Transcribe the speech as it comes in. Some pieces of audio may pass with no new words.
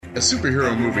As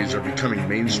superhero movies are becoming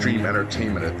mainstream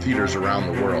entertainment at theaters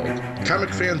around the world, comic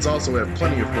fans also have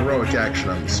plenty of heroic action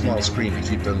on the small screen to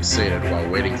keep them sated while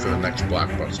waiting for the next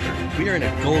blockbuster. We are in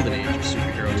a golden age of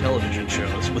superhero television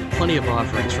shows with plenty of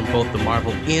offerings from both the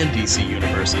Marvel and DC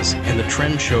universes, and the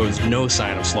trend shows no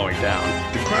sign of slowing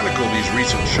down. To chronicle these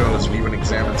recent shows and even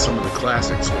examine some of the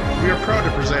classics, we are proud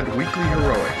to present Weekly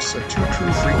Heroics, a two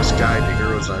true freaks guide to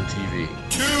heroes on TV.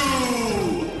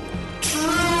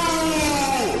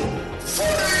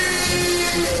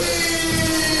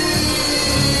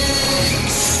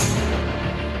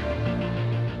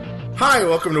 Hi,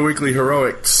 welcome to Weekly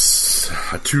Heroics,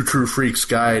 a two true freaks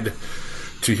guide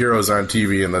to heroes on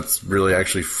TV, and that's really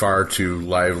actually far too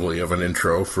lively of an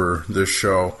intro for this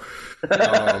show.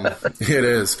 It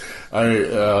is.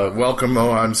 Welcome,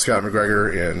 I'm Scott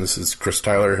McGregor, and this is Chris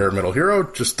Tyler, Hair Metal Hero,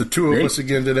 just the two of us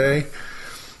again today.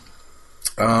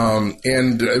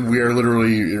 And we are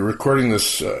literally recording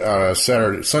this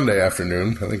Sunday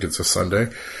afternoon. I think it's a Sunday.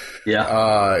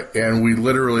 Yeah. And we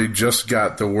literally just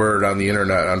got the word on the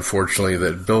internet, unfortunately,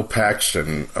 that Bill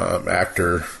Paxton,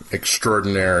 actor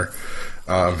extraordinaire,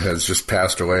 has just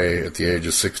passed away at the age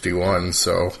of 61.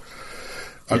 So,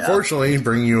 unfortunately,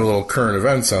 bringing you a little current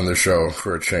events on the show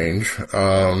for a change.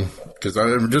 Because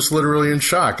I'm just literally in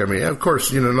shock. I mean, of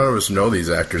course, none of us know these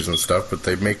actors and stuff, but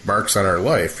they make marks on our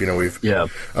life. We've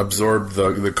absorbed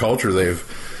the culture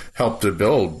they've helped to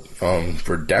build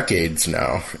for decades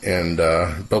now. And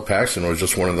Bill Paxton was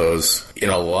just one of those in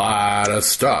a lot of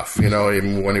stuff.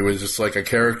 Even when he was just like a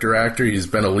character actor, he's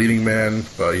been a leading man,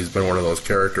 but he's been one of those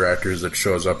character actors that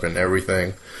shows up in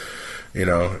everything,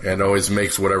 and always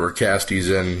makes whatever cast he's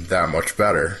in that much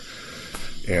better.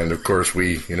 And, of course,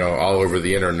 we, all over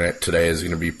the internet today is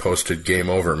going to be posted Game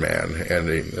Over Man. And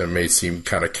it may seem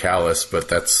kind of callous, but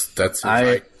that's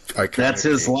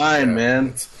his line,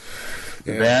 man.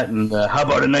 Yeah. That and how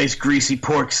about a nice greasy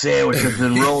pork sandwich that's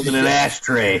been rolled in an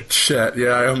ashtray? Chet,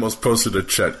 I almost posted a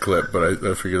Chet clip, but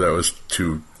I figured that was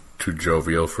too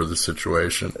jovial for the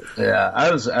situation. Yeah,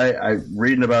 I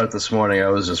reading about it this morning. I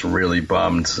was just really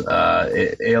bummed.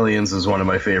 Aliens is one of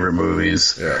my favorite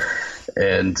movies. Yeah.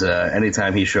 And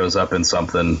anytime he shows up in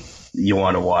something, you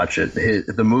want to watch it.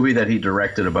 The movie that he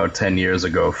directed about 10 years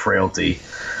ago, Frailty,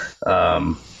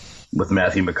 with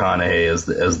Matthew McConaughey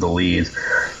as the lead.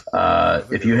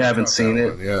 If you haven't seen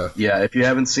it, if you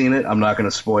haven't seen it, I'm not going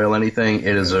to spoil anything.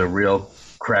 It is a real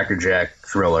crackerjack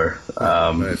thriller.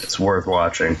 It's worth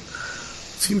watching.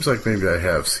 Seems like maybe I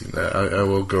have seen that. I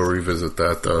will go revisit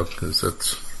that, though, because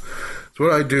it's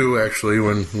what I do, actually,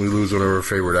 when we lose one of our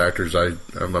favorite actors. I'm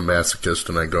a masochist,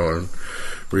 and I go and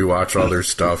rewatch all their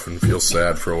stuff and feel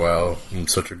sad for a while. I'm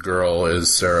such a girl,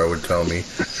 as Sarah would tell me.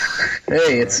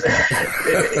 Hey, it's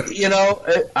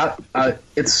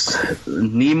it's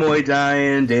Nimoy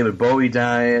dying, David Bowie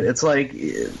dying. It's like,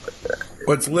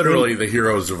 well, it's literally the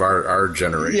heroes of our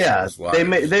generation. Yeah, they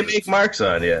make marks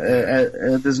on you.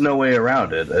 There's no way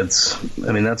around it. That's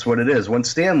what it is. When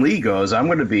Stan Lee goes, I'm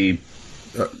going to be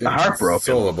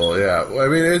heartbroken. Consolable, yeah. Well, I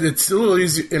mean, it's a little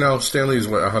easy. Stan Lee's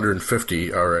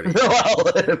 150 already.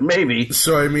 Well, maybe.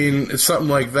 So I mean, it's something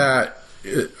like that.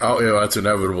 That's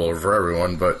inevitable for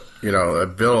everyone. But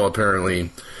Bill apparently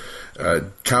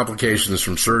complications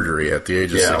from surgery at the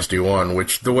age of 61.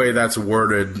 Which the way that's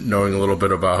worded, knowing a little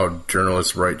bit about how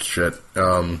journalists write shit,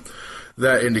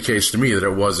 that indicates to me that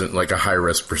it wasn't like a high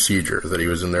risk procedure. That he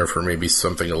was in there for maybe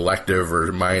something elective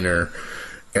or minor.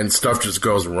 And stuff just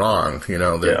goes wrong,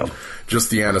 just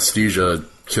the anesthesia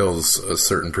kills a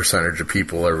certain percentage of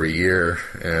people every year,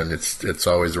 and it's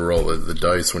always a roll of the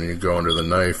dice when you go under the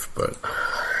knife. But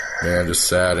man, just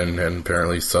sad, and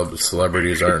apparently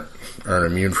celebrities aren't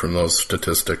immune from those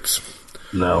statistics.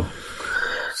 No.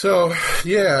 So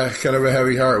kind of a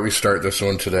heavy heart. We start this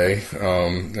one today,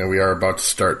 and we are about to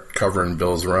start covering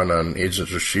Bill's run on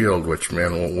Agents of S.H.I.E.L.D., which,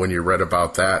 man, when you read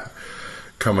about that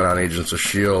coming on Agents of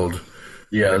S.H.I.E.L.D.,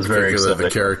 yeah, it was very exciting. The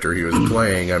character he was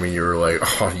playing, I mean, you were like,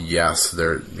 oh yes,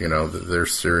 they're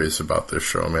serious about this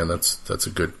show, man. That's a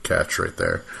good catch right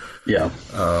there. Yeah.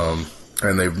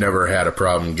 And they've never had a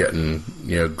problem getting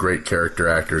great character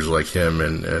actors like him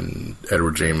and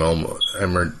Edward J.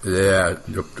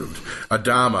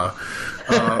 Adama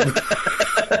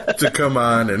to come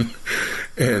on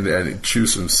and chew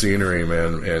some scenery,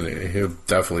 man. And he'll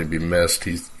definitely be missed.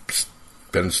 He's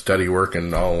been steady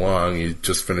working all along. He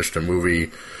just finished a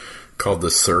movie called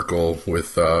The Circle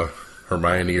with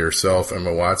Hermione herself,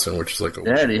 Emma Watson, which is like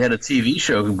he had a TV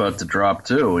show about to drop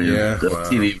too. The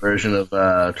TV version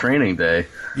of Training Day.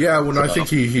 Yeah, I think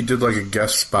he did like a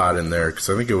guest spot in there, because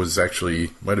I think it was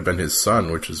actually might have been his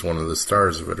son, which is one of the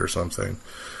stars of it or something.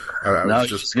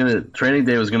 Training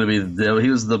Day was gonna be. He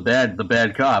was the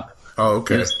bad cop. Oh,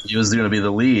 okay. He was going to be the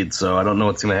lead, so I don't know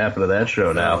what's going to happen to that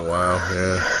show now. Oh, wow,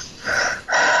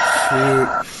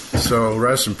 yeah. Shoot. So,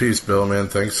 rest in peace, Bill, man.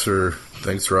 Thanks for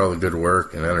all the good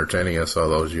work and entertaining us all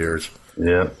those years.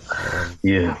 Yeah.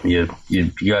 You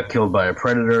got killed by a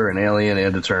predator, an alien,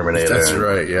 and a Terminator. That's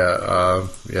right, yeah.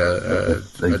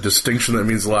 A distinction that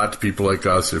means a lot to people like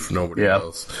us, if nobody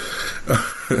else.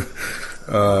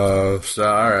 So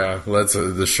all right,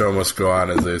 the show must go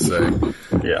on, as they say.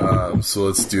 Yeah. So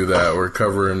let's do that. We're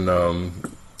covering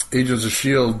Agents of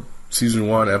S.H.I.E.L.D. Season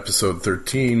 1, Episode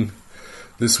 13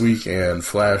 this week, and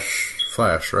Flash,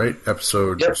 right?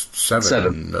 Episode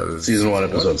 7. Season 1,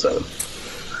 Episode 7.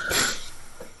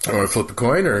 I want to flip a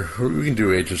coin, or we can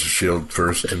do Agents of S.H.I.E.L.D.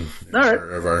 first, and all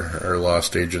right. our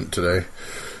lost agent today.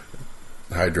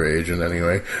 Hydra agent,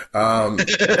 anyway.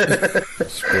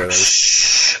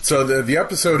 So the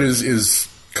episode is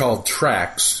called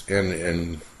Tracks,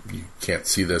 and you can't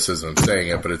see this as I'm saying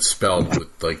it, but it's spelled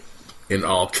with, like, in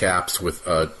all caps with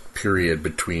a period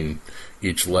between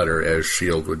each letter, as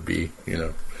S.H.I.E.L.D. would be,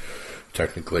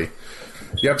 technically.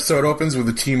 The episode opens with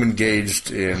the team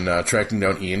engaged in tracking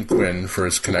down Ian Quinn for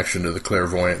his connection to the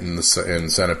Clairvoyant and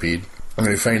Centipede. And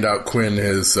they find out Quinn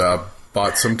has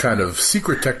bought some kind of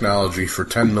secret technology for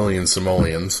 10 million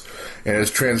simoleons and is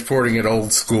transporting it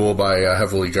old school by a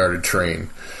heavily guarded train.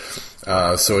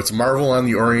 So it's Marvel on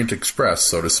the Orient Express,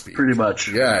 so to speak. Pretty much.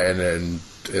 Yeah, and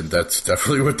that's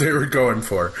definitely what they were going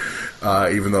for,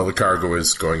 even though the cargo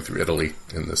is going through Italy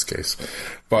in this case.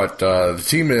 But the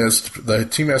team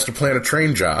has to plan a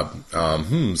train job.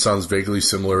 Sounds vaguely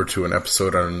similar to an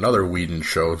episode on another Whedon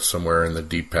show somewhere in the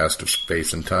deep past of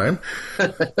space and time.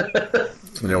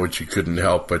 Which you couldn't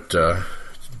help but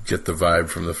get the vibe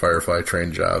from the Firefly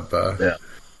train job.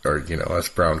 Or, us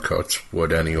brown coats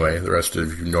would anyway. The rest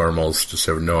of you normals just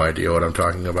have no idea what I'm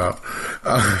talking about.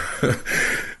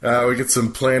 We get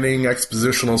some planning,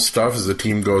 expositional stuff as the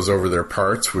team goes over their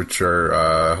parts, which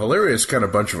are hilarious kind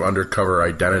of bunch of undercover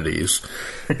identities.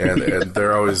 And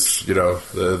they're always,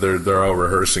 they're all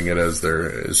rehearsing it as there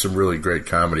is some really great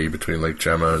comedy between, like,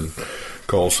 Gemma and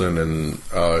Coulson, and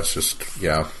it's just,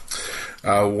 yeah.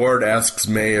 Ward asks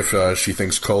May if she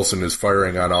thinks Coulson is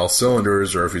firing on all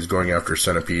cylinders or if he's going after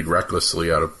Centipede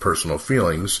recklessly out of personal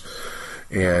feelings.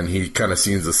 And he kind of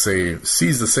sees the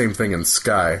same thing in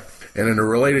Skye. And in a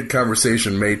related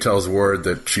conversation, May tells Ward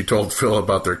that she told Phil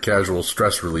about their casual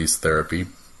stress release therapy.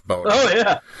 Oh,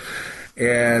 yeah.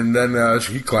 And then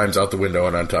he climbs out the window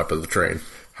and on top of the train.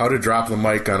 How to Drop the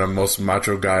Mic on a Most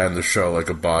Macho Guy on the Show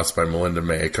Like a Boss by Melinda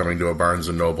May, coming to a Barnes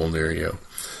 & Noble near you.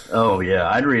 Oh, yeah,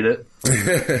 I'd read it.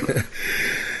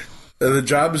 The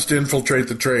job is to infiltrate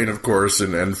the train, of course,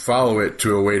 and follow it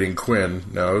to a waiting Quinn.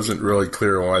 Now, it wasn't really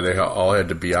clear why they all had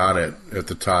to be on it at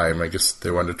the time. I guess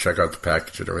they wanted to check out the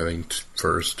package and everything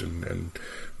first and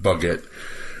bug it.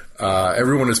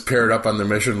 Everyone is paired up on the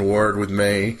mission, Ward with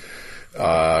May,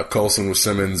 Coulson with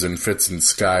Simmons, and Fitz and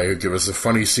Skye, who give us a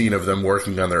funny scene of them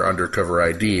working on their undercover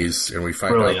IDs, and we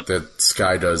find out that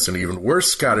Skye does an even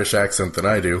worse Scottish accent than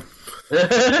I do.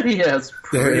 Yeah, it's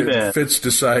pretty bad. Fitz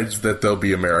decides that they'll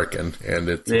be American, and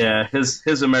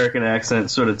his American accent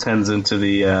sort of tends into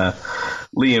the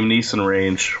Liam Neeson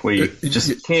range, where you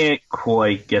just can't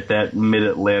quite get that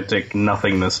mid-Atlantic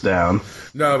nothingness down.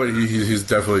 No, but he's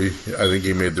definitely, I think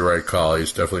he made the right call.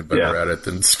 He's definitely better at it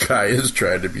than Skye is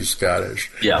trying to be Scottish.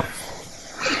 Yeah.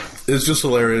 It's just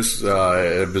hilarious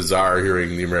and bizarre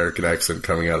hearing the American accent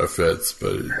coming out of Fitz.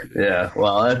 But yeah,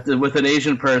 well, with an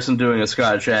Asian person doing a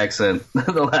Scottish accent,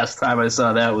 the last time I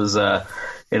saw that was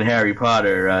in Harry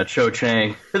Potter. Cho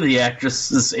Chang, the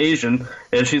actress, is Asian,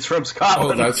 and she's from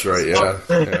Scotland. Oh, that's right, yeah.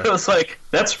 It was like,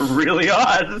 that's really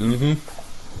odd. Mm-hmm.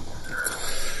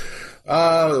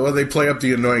 Well, they play up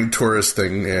the annoying tourist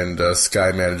thing, and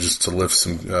Skye manages to lift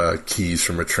some keys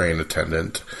from a train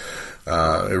attendant.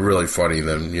 Really funny.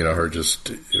 Then it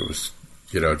was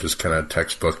just kind of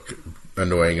textbook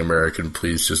annoying American.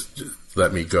 Please just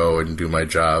let me go and do my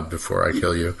job before I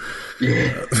kill you.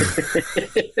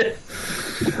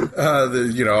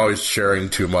 Always sharing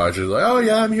too much. It's like, oh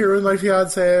yeah, I'm here with my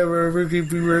fiance. We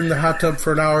were in the hot tub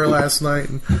for an hour last night,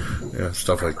 and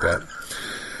stuff like that.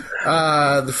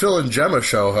 The Phil and Gemma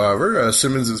show, however,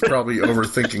 Simmons is probably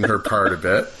overthinking her part a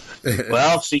bit.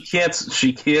 Well, she can't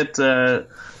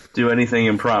do anything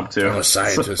impromptu. I'm a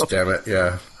scientist, damn it.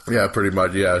 Yeah, pretty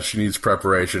much. Yeah, she needs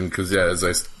preparation because, as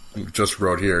I just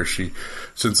wrote here,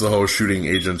 since the whole shooting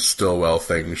Agent Stillwell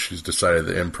thing, she's decided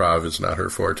that improv is not her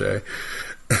forte.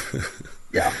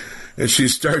 Yeah. and she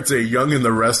starts a Young and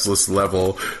the Restless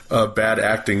level bad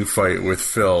acting fight with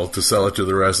Phil to sell it to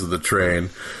the rest of the train.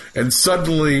 And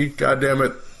suddenly,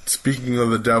 goddammit, speaking of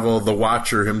the devil, the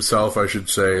Watcher himself, I should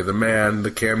say, the man,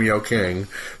 the cameo king,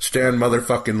 Stan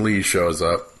motherfucking Lee shows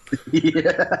up.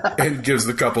 Yeah. And gives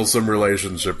the couple some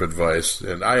relationship advice.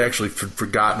 And I actually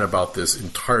forgotten about this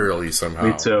entirely somehow.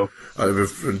 Me too.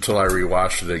 Until I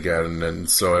rewatched it again. And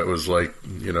so it was like,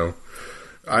 you know,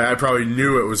 I probably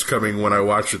knew it was coming when I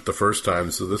watched it the first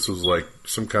time. So this was like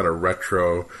some kind of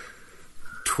retro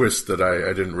twist that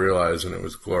I didn't realize, and it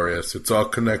was glorious. It's all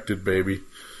connected, baby.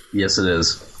 Yes, it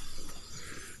is.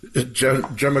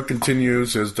 Gemma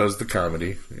continues, as does the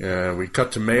comedy. We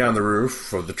cut to May on the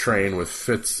roof of the train with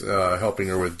Fitz helping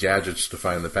her with gadgets to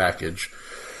find the package.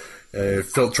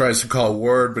 Phil tries to call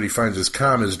Ward, but he finds his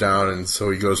comm is down, and so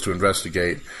he goes to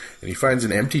investigate. And he finds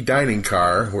an empty dining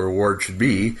car where Ward should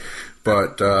be,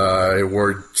 but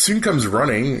Ward soon comes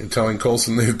running, telling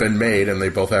Coulson they've been made, and they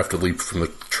both have to leap from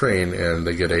the train, and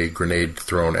they get a grenade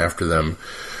thrown after them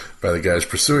by the guys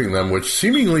pursuing them, which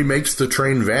seemingly makes the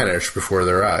train vanish before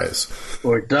their eyes.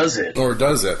 Or does it? Or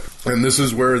does it? And this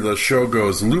is where the show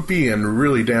goes loopy and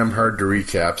really damn hard to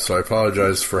recap, so I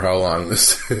apologize for how long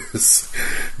this is,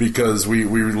 because we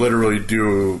literally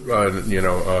do,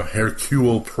 a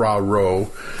Hercule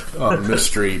Poirot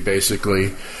mystery,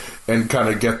 basically, and kind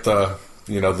of get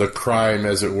the crime,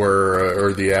 as it were,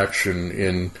 or the action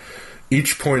in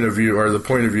each point of view, or the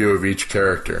point of view of each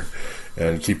character.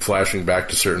 And keep flashing back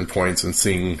to certain points and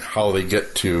seeing how they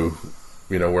get to,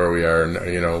 where we are, and,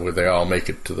 where they all make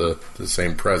it to the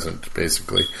same present,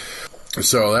 basically.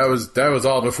 So that was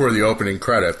all before the opening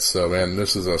credits. So, man,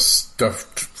 this is a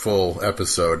stuffed full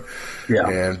episode. Yeah.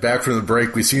 And back from the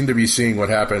break, we seem to be seeing what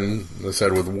happened, as I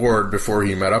said, with Ward before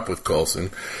he met up with Coulson.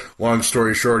 Long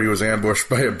story short, he was ambushed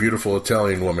by a beautiful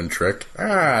Italian woman trick.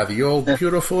 The old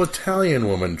beautiful Italian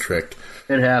woman trick.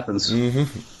 It happens.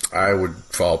 Mm-hmm. I would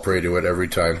fall prey to it every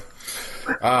time.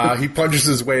 He punches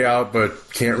his way out,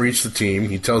 but can't reach the team.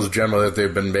 He tells Gemma that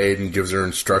they've been made and gives her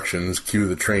instructions, cue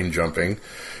the train jumping.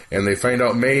 And they find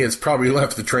out May has probably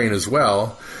left the train as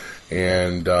well,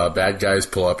 and bad guys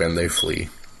pull up and they flee.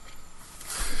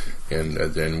 And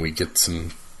then we get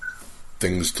some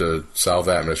things to solve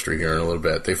that mystery here in a little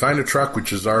bit. They find a truck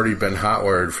which has already been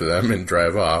hotwired for them and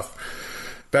drive off.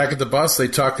 Back at the bus, they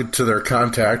talk to their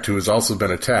contact, who has also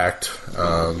been attacked.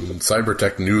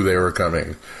 Cybertech knew they were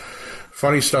coming.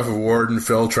 Funny stuff of Ward and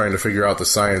Phil trying to figure out the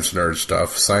science nerd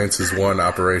stuff. Science is 1,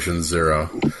 Operation 0.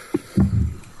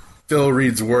 Phil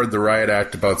reads Ward the riot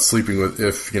act about sleeping with,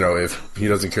 if he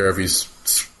doesn't care if he's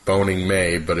boning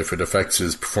May, but if it affects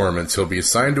his performance, he'll be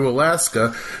assigned to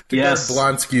Alaska to get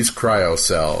Blonsky's cryo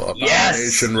cell.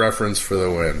 Abomination reference for the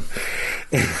win.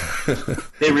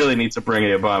 They really need to bring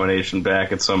the Abomination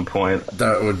back at some point.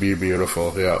 That would be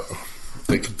beautiful, yeah.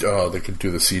 They could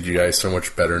do the CGI so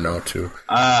much better now, too.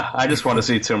 I just want to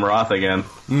see Tim Roth again.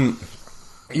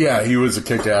 Yeah, he was a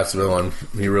kick-ass villain.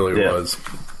 He really was.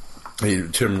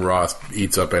 Tim Roth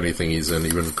eats up anything he's in,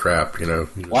 even crap,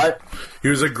 What? He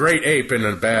was a great ape in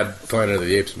a bad Planet of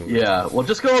the Apes movie. Yeah, well,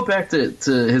 just go back to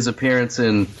his appearance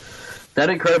in... That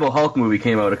Incredible Hulk movie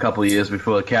came out a couple of years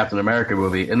before the Captain America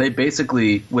movie, and they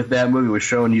basically, with that movie, was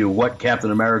showing you what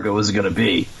Captain America was going to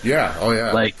be. Yeah, oh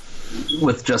yeah. Like,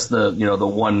 with just the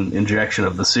one injection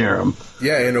of the serum.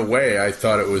 Yeah, in a way, I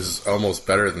thought it was almost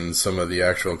better than some of the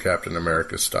actual Captain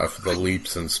America stuff, the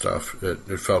leaps and stuff.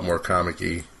 It felt more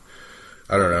comic-y.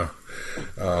 I don't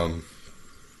know.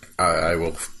 I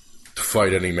will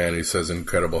fight any man who says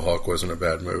Incredible Hulk wasn't a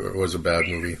bad movie. It was a bad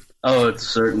movie. Oh, it's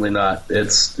certainly not.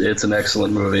 It's an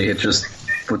excellent movie. It just,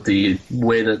 with the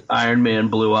way that Iron Man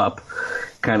blew up,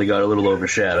 kind of got a little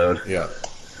overshadowed. Yeah.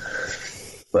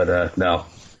 But, no.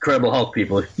 Incredible Hulk,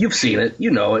 people, you've seen it. You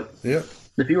know it. Yeah.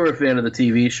 If you were a fan of the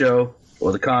TV show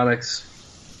or the comics,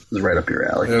 it was right up your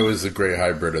alley. It was a great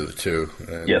hybrid of the two.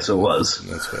 And yes, it was.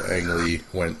 That's why Ang Lee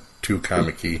went too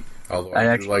comic-y, although I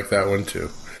actually like that one, too.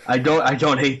 I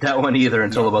don't hate that one either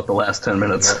until about the last 10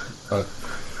 minutes.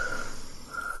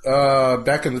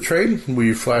 Back in the train,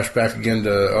 we flash back again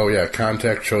to,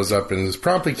 Contact shows up and is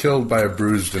promptly killed by a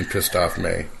bruised and pissed off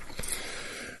May.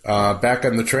 Back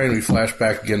on the train, we flash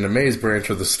back again to May's branch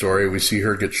of the story. We see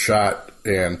her get shot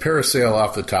and parasail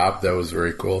off the top. That was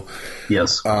very cool.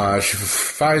 Yes. She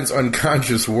finds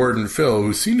unconscious Ward and Phil,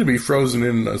 who seem to be frozen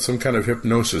in some kind of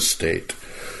hypnosis state.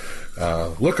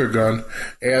 Looker gun.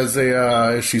 As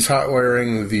she's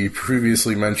hotwiring the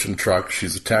previously mentioned truck,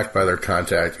 she's attacked by their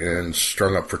contact and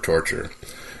strung up for torture.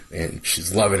 And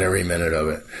she's loving every minute of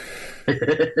it.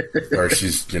 Or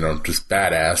she's, just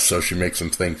badass, so she makes him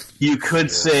think. You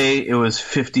could say it was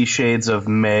 50 Shades of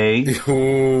May.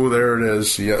 Oh, there it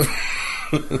is. Yep.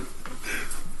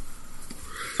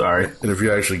 Sorry. And if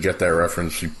you actually get that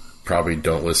reference, you probably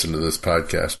don't listen to this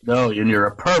podcast. No, and you're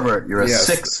a pervert. You're a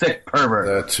sick pervert.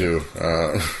 That too.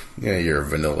 Yeah, you're a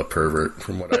vanilla pervert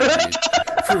from what I read.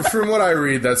 from what I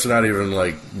read, that's not even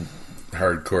like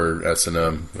hardcore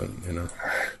S&M. But,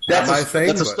 that's my thing.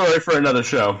 That's a story for another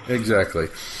show. Exactly.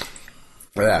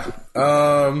 Yeah.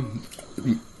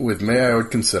 With May, I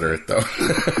would consider it though.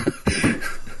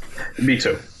 Me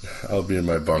too. I'll be in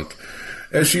my bunk.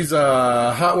 As she's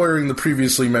hot wiring the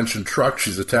previously mentioned truck,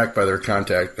 she's attacked by their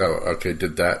contact. Oh, okay,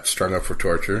 did that. Strung up for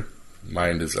torture.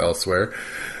 Mind is elsewhere.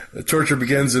 The torture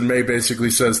begins, and May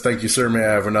basically says, "Thank you, sir, may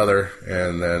I have another?"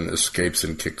 And then escapes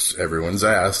and kicks everyone's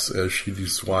ass, as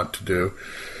she's wont to do.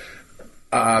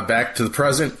 Back to the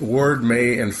present, Ward,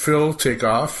 May, and Phil take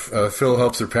off. Phil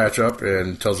helps her patch up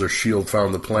and tells her S.H.I.E.L.D.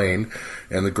 found the plane.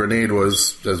 And the grenade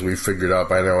was, as we figured out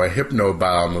by now, a hypno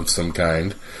bomb of some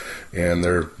kind. And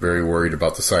they're very worried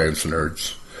about the science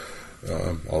nerds.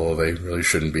 Although they really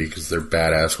shouldn't be, because they're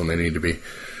badass when they need to be.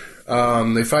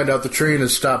 They find out the train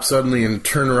has stopped suddenly and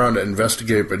turn around to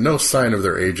investigate, but no sign of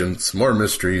their agents. More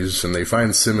mysteries, and they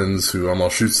find Simmons, who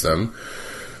almost shoots them.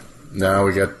 Now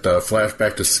we got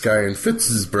flashback to Sky and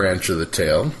Fitz's branch of the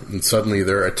tale, and suddenly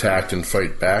they're attacked and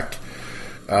fight back.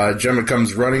 Gemma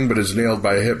comes running, but is nailed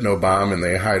by a hypno bomb, and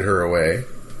they hide her away.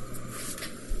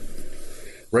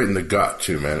 Right in the gut,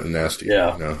 too, man. Nasty.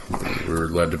 Yeah. We were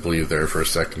led to believe there for a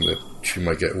second that she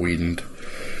might get weakened.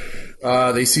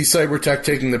 They see Cybertech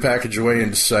taking the package away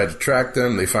and decide to track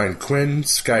them. They find Quinn.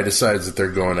 Sky decides that they're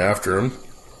going after him.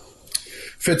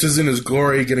 Fitz is in his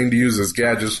glory, getting to use his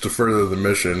gadgets to further the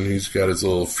mission. He's got his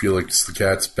little Felix the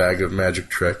Cat's bag of magic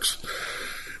tricks.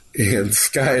 And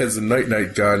Sky has a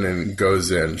night-night gun and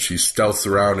goes in. She stealths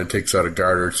around and takes out a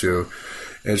guard or two.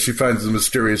 And she finds the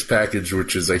mysterious package,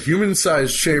 which is a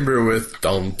human-sized chamber with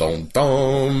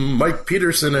Mike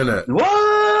Peterson in it. What?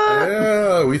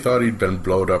 Yeah, we thought he'd been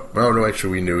blowed up. Oh, no,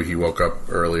 actually, we knew he woke up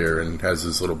earlier and has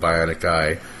his little bionic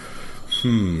eye.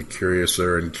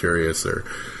 Curiouser and curiouser.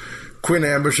 Quinn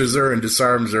ambushes her and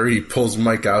disarms her. He pulls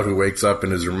Mike out, who wakes up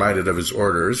and is reminded of his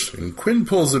orders. And Quinn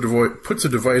puts a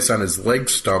device on his leg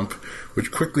stump,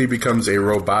 which quickly becomes a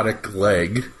robotic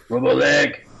leg.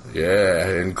 Robo-leg. Yeah,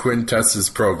 and Quinn tests his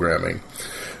programming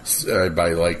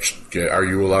by are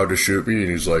you allowed to shoot me?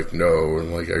 And he's like, no.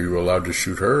 And are you allowed to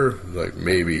shoot her? He's like,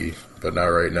 maybe, but not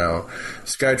right now.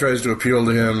 Sky tries to appeal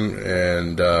to him,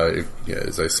 and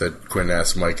as I said, Quinn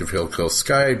asks Mike if he'll kill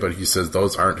Sky, but he says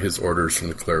those aren't his orders from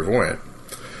the clairvoyant.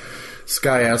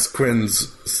 Sky asks Quinn,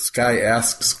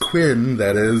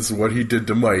 that is, what he did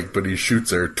to Mike, but he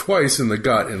shoots her twice in the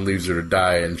gut and leaves her to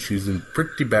die, and she's in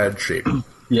pretty bad shape.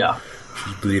 Yeah.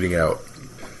 She's bleeding out.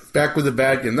 Back with the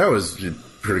bad, and that was a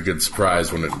pretty good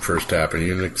surprise when it first happened. You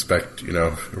didn't expect,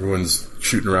 everyone's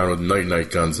shooting around with night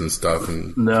guns and stuff,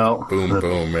 and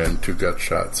boom, man, 2 gut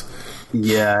shots.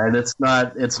 Yeah, and it's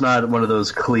not one of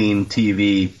those clean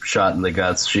TV shot in the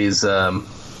guts. She's it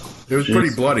was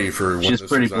pretty bloody for when she's this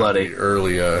pretty was bloody. On the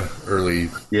early.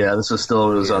 Yeah, this was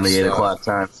on the 8 o'clock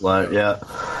time slot. Yeah.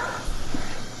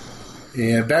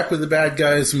 And back with the bad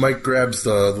guys, Mike grabs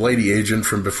the lady agent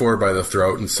from before by the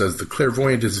throat and says the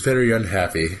clairvoyant is very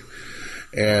unhappy.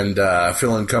 And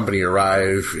Phil and company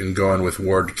arrive and go on with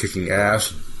Ward kicking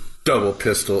ass. Double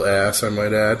pistol ass, I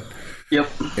might add. Yep.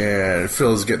 And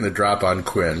Phil's getting the drop on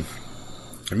Quinn.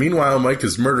 And meanwhile, Mike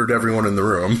has murdered everyone in the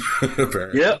room,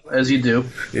 apparently. Yep, as you do.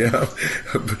 Yeah.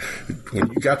 When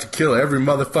you got to kill every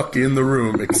motherfucker in the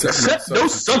room except no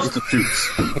substitutes.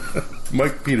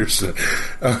 Mike Peterson.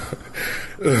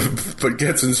 But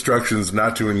gets instructions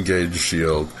not to engage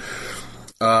S.H.I.E.L.D.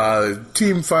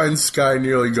 Team finds Sky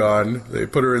nearly gone. They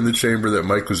put her in the chamber that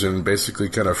Mike was in, basically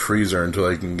kind of freeze her until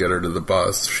they can get her to the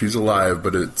bus. She's alive,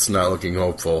 but it's not looking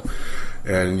hopeful.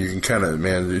 And you can kind of,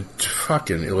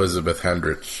 fucking Elizabeth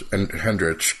Hendrich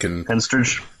can...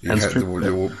 Henstridge?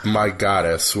 My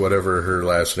goddess, whatever her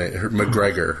last name,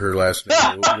 McGregor, her last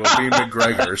name will be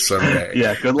McGregor someday.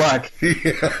 Yeah, good luck.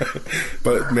 Yeah.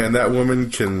 But, man, that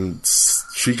woman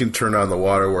she can turn on the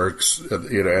waterworks,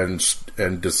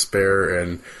 and despair,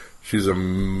 and she's a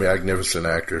magnificent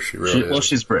actress. She really is. Well,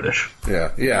 she's British. Yeah.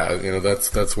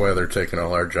 That's why they're taking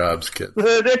all our jobs, kid.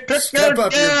 Step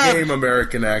up your game,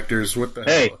 American actors. What the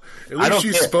hell? At least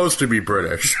she's supposed to be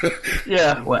British.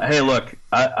 Yeah. Well, hey, look,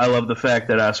 I love the fact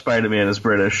that Spider-Man is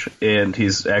British, and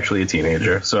he's actually a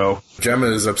teenager. So Gemma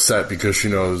is upset because she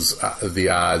knows the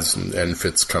odds, and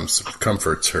Fitz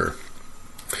comforts her.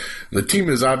 The team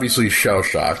is obviously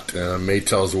shell-shocked. May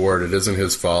tells Ward it isn't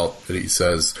his fault, but he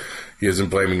says he isn't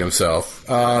blaming himself.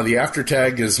 The after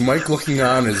tag is Mike looking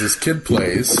on as his kid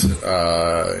plays,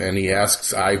 and he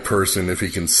asks iPerson if he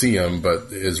can see him, but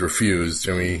is refused.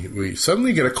 And we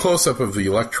suddenly get a close-up of the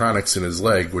electronics in his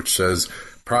leg, which says,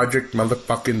 Project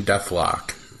Motherfucking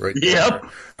Deathlock. Right there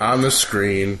on the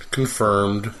screen,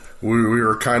 confirmed. We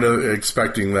were kind of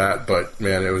expecting that, but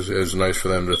man, it was nice for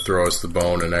them to throw us the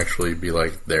bone and actually be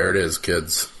like, there it is,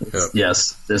 kids. Yep.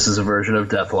 Yes, this is a version of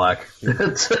Deathlock.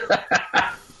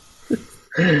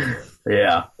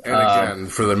 Yeah. And again,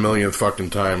 for the millionth fucking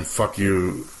time, fuck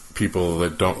you people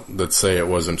that say it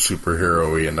wasn't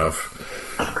superhero-y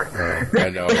enough. I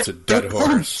know it's a dead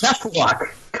horse. Deathlock.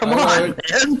 Come on,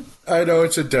 man. I know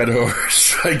it's a dead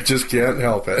horse. I just can't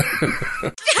help it.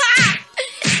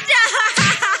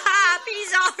 Stop!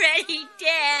 He's already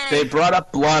dead. They brought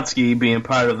up Blonsky being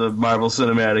part of the Marvel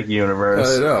Cinematic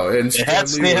Universe. I know. And it had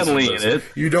Stan Lee in it.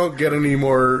 You don't get any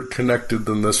more connected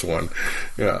than this one.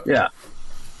 Yeah. Yeah.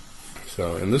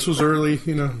 So, and this was early,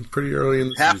 pretty early in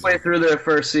the halfway season. Through their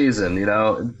first season,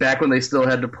 back when they still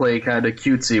had to play kind of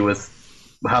cutesy with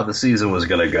how the season was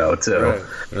going to go, too.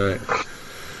 Right.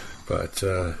 But,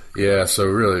 yeah, so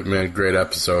really, man, great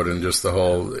episode, and just the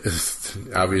whole,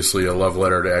 obviously a love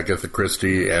letter to Agatha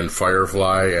Christie and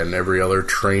Firefly and every other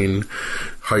train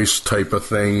heist type of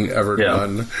thing ever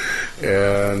done.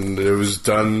 And it was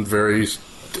done very,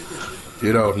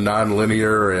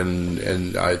 non-linear,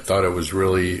 and I thought it was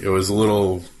a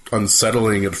little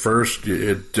unsettling at first. You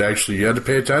had to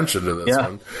pay attention to this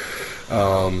one.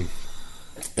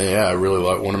 I really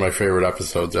love one of my favorite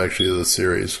episodes, actually, of the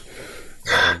series.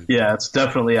 It's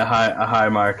definitely a high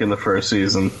mark in the first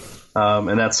season,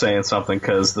 and that's saying something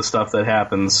because the stuff that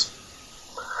happens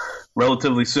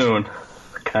relatively soon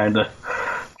kind of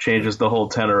changes the whole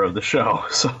tenor of the show.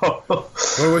 So, well,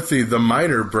 with the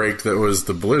minor break that was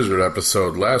the Blizzard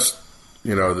episode last,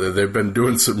 they've been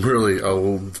doing some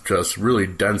really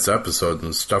dense episodes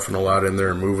and stuffing a lot in there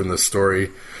and moving the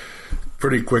story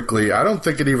pretty quickly. I don't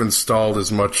think it even stalled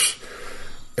as much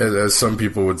as some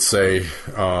people would say,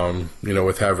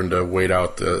 with having to wait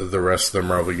out the rest of the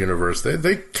Marvel Universe.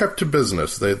 They kept to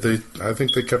business. I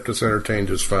think they kept us entertained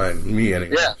just fine. Me,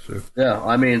 anyway. Yeah, so. Yeah.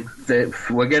 I mean,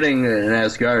 we're getting an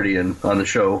Asgardian on the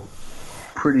show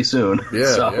pretty soon.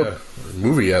 Yeah.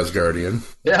 Movie Asgardian.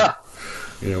 Yeah.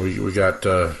 We got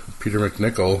Peter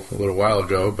McNichol a little while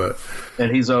ago,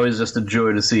 and he's always just a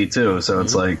joy to see too. So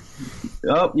it's like,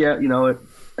 oh yeah, you know what?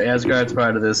 Asgard's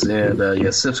part of this,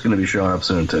 and Sif's going to be showing up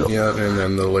soon too. Yeah, and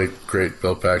then the late great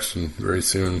Bill Paxton very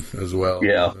soon as well.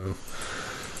 Yeah, so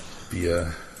be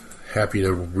happy to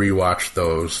rewatch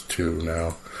those two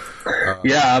now.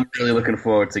 I'm really looking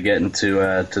forward to getting to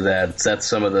that. That's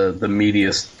some of the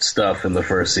meatiest stuff in the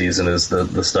first season is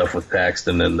the stuff with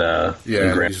Paxton and and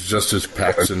he's just as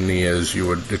Paxton-y as you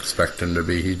would expect him to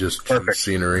be. He just chews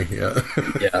scenery. Yeah.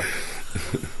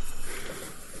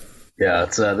 Yeah,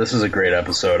 this is a great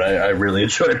episode. I really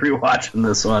enjoyed rewatching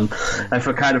this one. I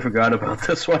kind of forgot about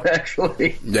this one,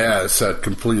 actually. Yeah, it's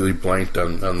completely blanked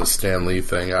on the Stan Lee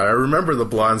thing. I remember the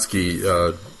Blonsky,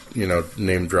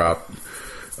 name drop,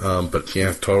 but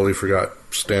totally forgot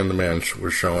Stan the Man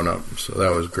was showing up, so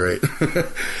that was great.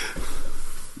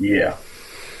 Yeah.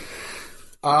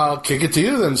 I'll kick it to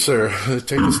you then, sir.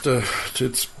 Take us to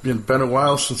it's been a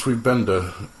while since we've been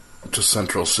to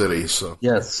Central City, so.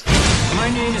 Yes. My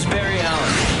name is Barry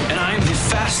Allen, and I am the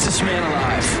fastest man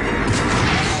alive.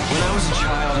 When I was a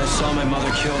child, I saw my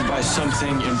mother killed by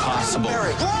something impossible.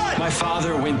 My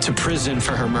father went to prison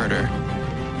for her murder.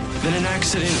 Then an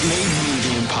accident made me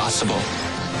the impossible.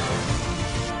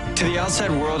 To the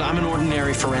outside world, I'm an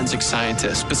ordinary forensic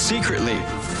scientist, but secretly,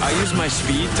 I use my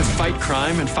speed to fight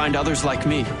crime and find others like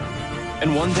me.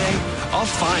 And one day, I'll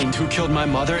find who killed my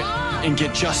mother and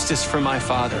get justice for my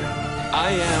father.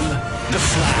 I am The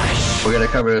Flash. We're going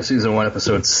to cover Season 1,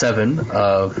 Episode 7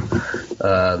 of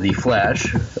The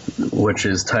Flash, which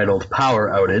is titled Power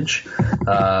Outage.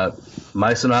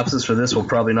 My synopsis for this will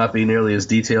probably not be nearly as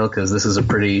detailed because this is a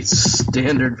pretty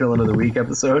standard Villain of the Week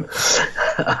episode.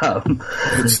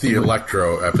 It's the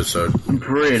Electro episode.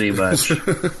 Pretty much.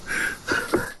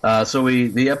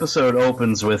 The episode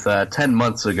opens with 10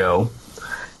 months ago,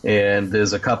 and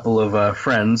there's a couple of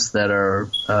friends that are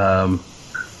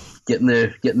getting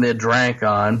their drank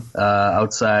on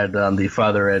outside on the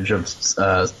farther edge of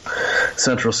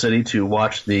Central City to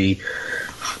watch the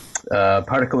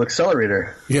particle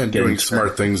accelerator. Yeah, and doing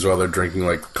smart things while they're drinking,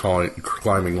 like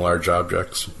climbing large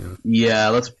objects.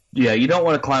 Yeah, you don't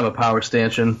want to climb a power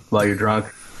stanchion while you're drunk.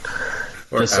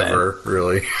 Or just ever,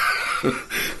 really.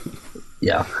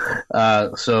 Yeah.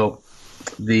 So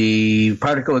the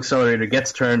particle accelerator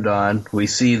gets turned on. We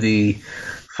see the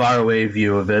faraway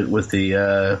view of it with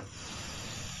the,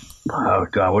 oh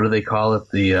God, what do they call it?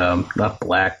 The, not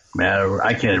black matter,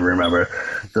 I can't even remember.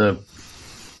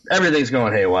 Everything's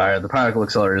going haywire. The particle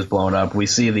accelerator is blown up. We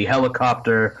see the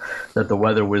helicopter that the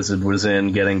weather wizard was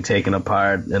in getting taken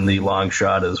apart in the long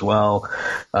shot as well.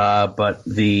 But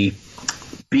the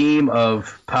beam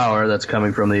of power that's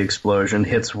coming from the explosion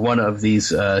hits one of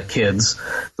these kids,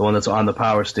 the one that's on the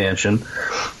power station,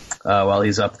 while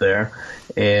he's up there.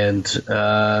 And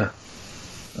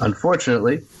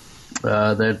unfortunately,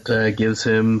 that gives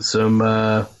him some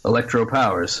electro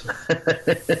powers.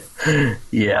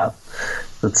 Yeah.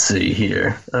 Let's see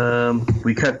here.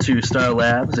 We cut to Star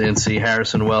Labs and see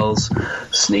Harrison Wells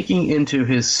sneaking into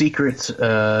his secret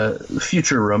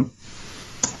future room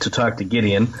to talk to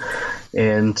Gideon.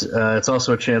 And it's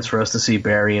also a chance for us to see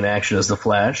Barry in action as the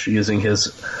Flash, using his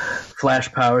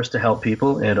Flash powers to help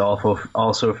people and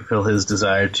also fulfill his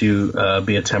desire to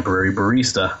be a temporary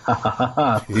barista.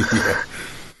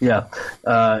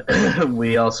 Yeah.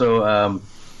 We also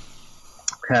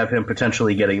have him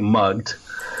potentially getting mugged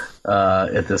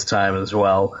at this time as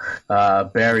well.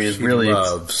 Barry is really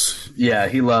loves. Yeah,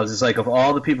 he loves. It's like, of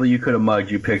all the people you could have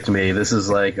mugged, you picked me. This is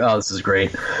like, oh, this is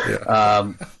great.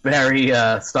 Yeah. Barry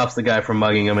stops the guy from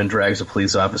mugging him and drags a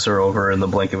police officer over in the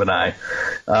blink of an eye.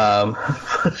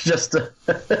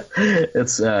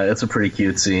 It's a pretty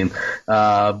cute scene.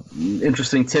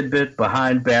 Interesting tidbit: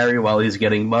 behind Barry while he's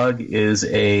getting mugged is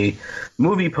a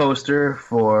movie poster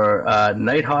for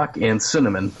Nighthawk and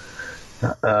Cinnamon.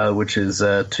 Which is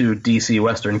two DC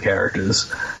Western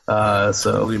characters. So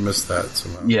totally missed that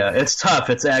somehow. Yeah, it's tough.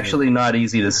 It's actually not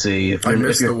easy to see. I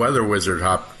missed the weather wizard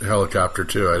helicopter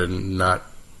too. I did not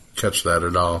catch that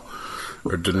at all,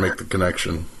 or didn't make the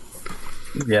connection.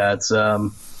 Yeah, it's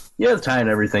tying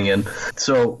everything in.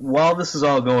 So while this is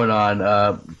all going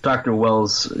on, Dr.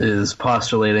 Wells is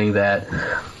postulating that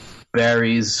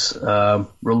Barry's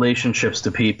relationships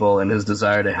to people and his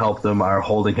desire to help them are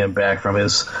holding him back from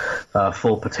his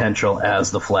full potential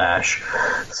as the Flash.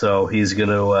 So he's going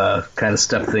to kind of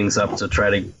step things up to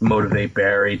try to motivate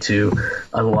Barry to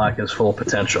unlock his full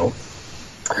potential.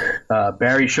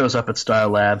 Barry shows up at Star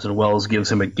Labs and Wells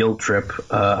gives him a guilt trip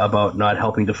about not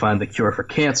helping to find the cure for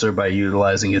cancer by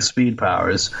utilizing his speed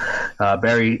powers.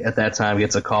 Barry at that time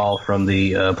gets a call from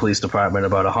the police department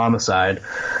about a homicide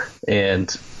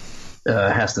and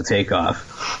has to take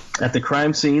off. At the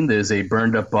crime scene, there's a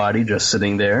burned up body just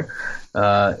sitting there,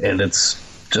 and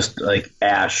it's just like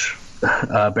ash.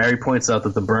 Barry points out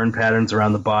that the burn patterns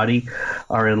around the body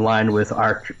are in line with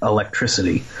arc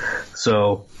electricity.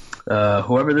 So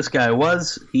whoever this guy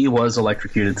was, he was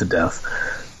electrocuted to death.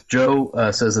 Joe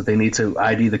says that they need to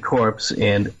ID the corpse,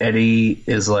 and Eddie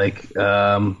is like,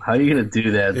 how are you going to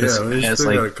do that? Yeah, this has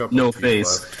like no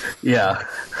face. Left. Yeah.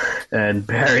 And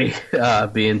Barry,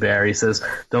 being Barry, says,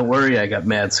 don't worry, I got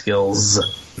mad skills.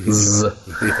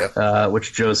 Yeah.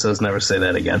 Which Joe says, never say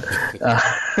that again.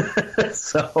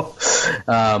 So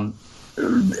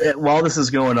while this is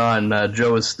going on,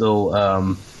 Joe is still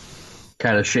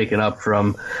kind of shaken up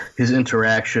from his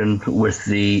interaction with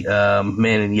the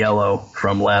man in yellow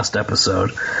from last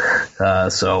episode.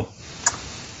 So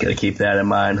gotta keep that in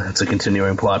mind. It's a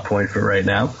continuing plot point for right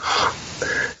now.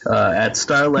 At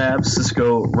Star Labs,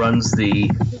 Cisco runs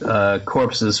the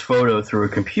corpse's photo through a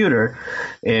computer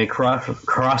and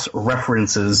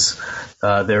cross-references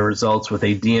their results with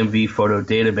a DMV photo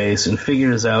database and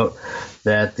figures out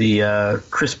that the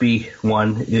crispy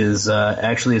one is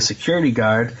actually a security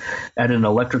guard at an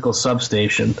electrical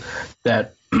substation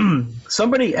that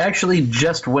somebody actually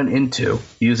just went into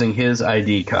using his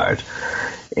ID card.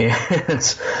 And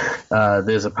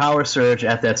there's a power surge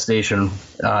at that station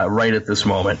right at this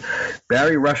moment.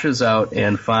 Barry rushes out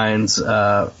and finds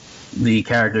the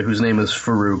character whose name is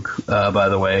Farouk, by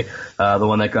the way, the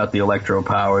one that got the electro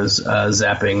powers,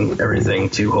 zapping everything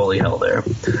to holy hell there.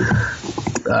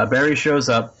 Barry shows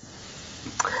up,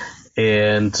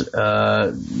 and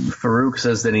Farouk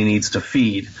says that he needs to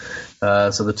feed.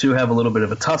 So the two have a little bit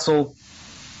of a tussle,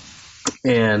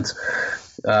 and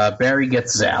Barry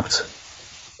gets zapped.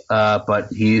 But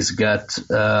he's got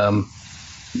no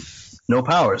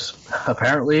powers.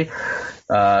 Apparently,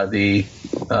 the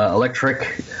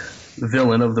electric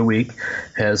villain of the week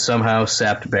has somehow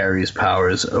sapped Barry's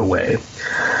powers away.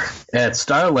 At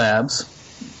Star Labs,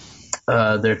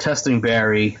 they're testing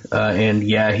Barry, and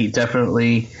yeah, he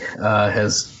definitely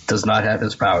does not have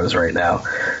his powers right now.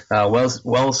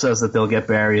 Wells says that they'll get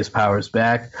Barry his powers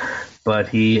back, but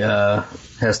he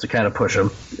has to kind of push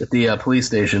him. At the police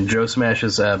station, Joe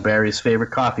smashes Barry's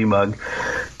favorite coffee mug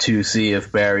to see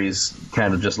if Barry's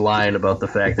kind of just lying about the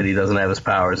fact that he doesn't have his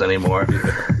powers anymore.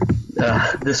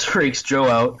 This freaks Joe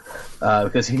out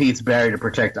because he needs Barry to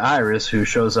protect Iris, who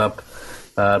shows up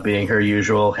being her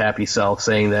usual happy self,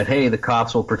 saying that, hey, the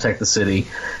cops will protect the city,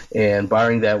 and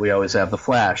barring that, we always have the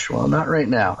Flash. Well, not right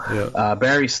now. Yeah.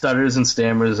 Barry stutters and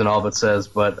stammers and all but says,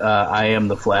 but I am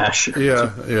the Flash.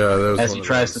 As he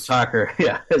tries to talk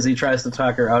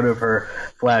her out of her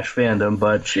Flash fandom,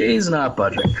 but she's not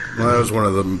budging. Well, that was one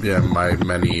of my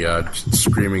many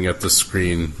screaming at the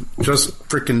screen, just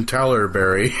freaking tell her,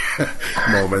 Barry,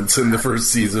 moments in the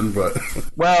first season. But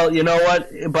well, you know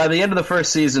what? By the end of the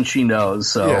first season, she knows.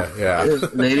 So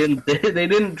they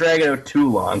didn't drag it out too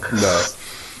long.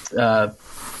 No.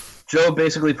 Joe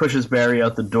basically pushes Barry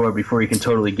out the door before he can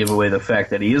totally give away the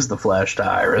fact that he is the Flash to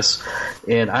Iris.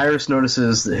 And Iris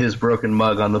notices his broken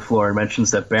mug on the floor and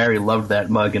mentions that Barry loved that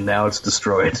mug and now it's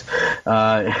destroyed.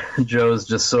 Joe's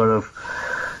just sort of,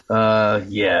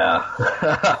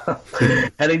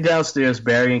 Heading downstairs,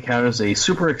 Barry encounters a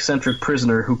super eccentric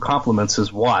prisoner who compliments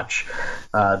his watch.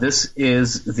 This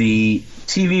is the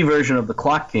TV version of the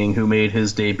Clock King who made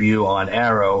his debut on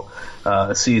Arrow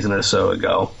a season or so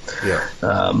ago.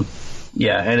 And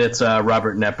it's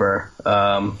Robert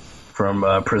Knepper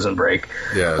from Prison Break.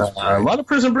 A lot of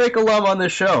Prison Break love on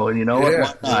this show, and you know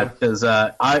what? Why not? Because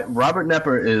Robert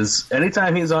Knepper is,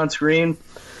 anytime he's on screen,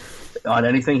 on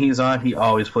anything he's on, he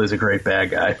always plays a great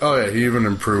bad guy. Oh yeah, he even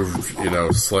improved,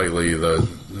 slightly the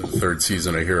third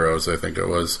season of Heroes, I think it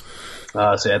was.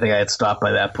 I think I had stopped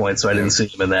by that point, so I didn't see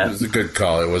him in that. It was a good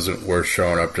call. It wasn't worth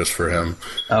showing up just for him.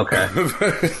 Okay.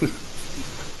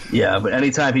 Yeah, but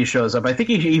anytime he shows up, I think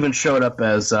he even showed up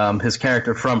as his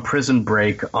character from Prison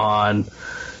Break on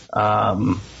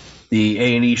the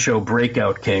A&E show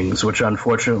Breakout Kings, which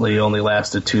unfortunately only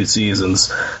lasted 2 seasons.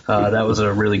 That was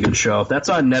a really good show. If that's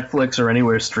on Netflix or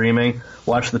anywhere streaming,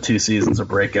 watch the 2 seasons of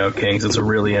Breakout Kings. It's a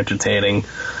really entertaining,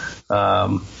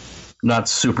 not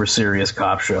super serious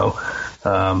cop show,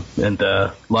 and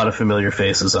a lot of familiar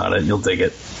faces on it. You'll dig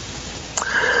it.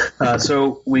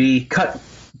 So we cut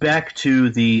back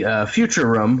to the future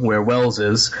room where Wells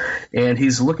is, and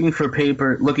he's looking through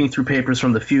papers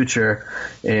from the future,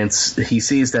 and he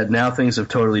sees that now things have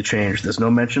totally changed. There's no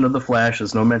mention of the Flash,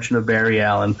 there's no mention of Barry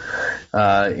Allen,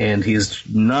 and he's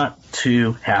not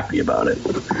too happy about it.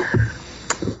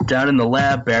 Down in the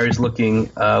lab, Barry's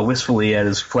looking wistfully at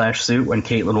his Flash suit when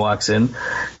Caitlin walks in,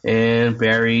 and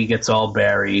Barry gets all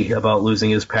Barry about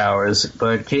losing his powers,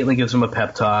 but Caitlin gives him a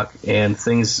pep talk, and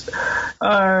things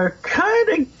are kind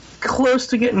of close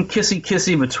to getting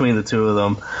kissy-kissy between the two of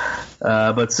them.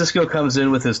 But Cisco comes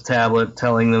in with his tablet,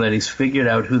 telling them that he's figured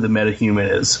out who the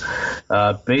metahuman is.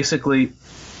 Basically,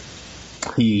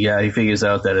 he figures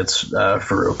out that it's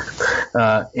Farouk.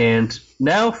 And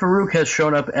now Farouk has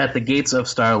shown up at the gates of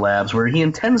Star Labs, where he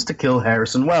intends to kill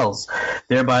Harrison Wells,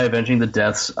 thereby avenging the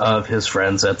deaths of his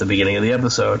friends at the beginning of the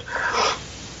episode.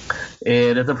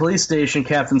 And at the police station,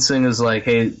 Captain Singh is like,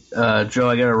 hey, Joe,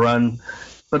 I gotta run.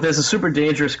 But there's a super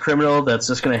dangerous criminal that's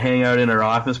just going to hang out in our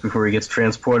office before he gets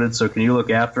transported, so can you look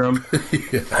after him?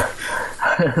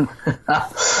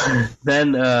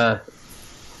 Then,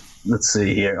 let's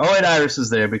see here. Oh, and Iris is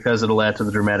there because it'll add to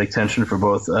the dramatic tension for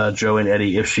both Joe and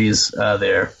Eddie if she's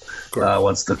there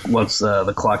once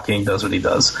the Clock King does what he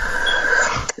does.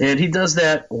 And he does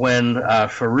that when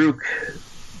Farouk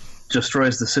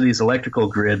destroys the city's electrical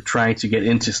grid trying to get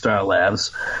into Star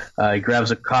Labs. He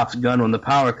grabs a cop's gun when the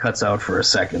power cuts out for a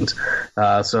second.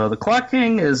 So the Clock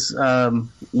King is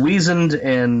weazened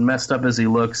and messed up as he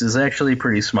looks, is actually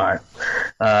pretty smart.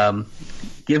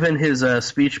 Given his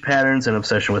speech patterns and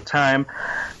obsession with time,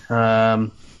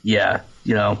 they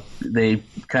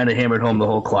kind of hammered home the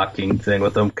whole Clock King thing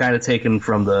with him, kind of taken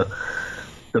from the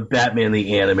Batman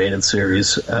the Animated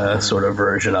Series sort of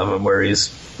version of him, where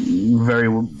he's very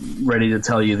ready to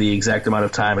tell you the exact amount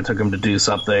of time it took him to do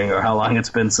something or how long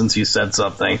it's been since you said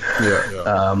something.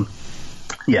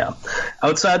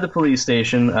 Outside the police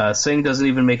station, Singh doesn't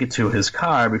even make it to his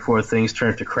car before things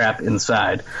turn to crap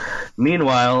inside.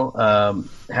 Meanwhile,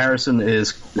 Harrison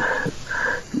is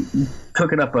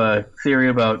cooking up a theory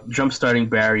about jump-starting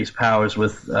Barry's powers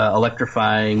with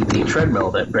electrifying the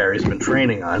treadmill that Barry's been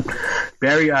training on.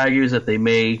 Barry argues that they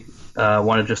may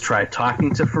want to just try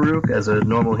talking to Farouk as a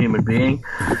normal human being,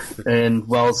 and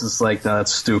Wells is like, no,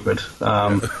 that's stupid.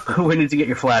 We need to get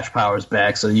your Flash powers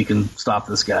back so you can stop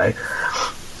this guy.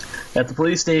 At the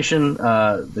police station,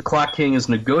 the Clock King is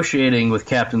negotiating with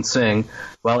Captain Singh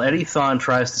while Eddie Thawne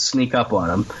tries to sneak up on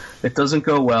him. It doesn't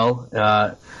go well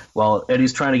while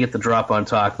Eddie's trying to get the drop on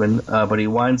Talkman, but he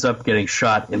winds up getting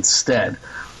shot instead.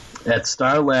 At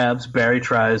Star Labs, Barry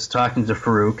tries talking to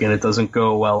Farouk, and it doesn't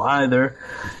go well either.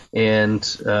 And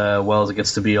Wells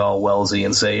gets to be all Wellsy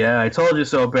and say, "Yeah, I told you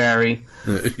so, Barry,"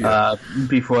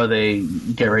 before they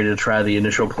get ready to try the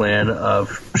initial plan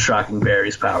of shocking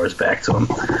Barry's powers back to him.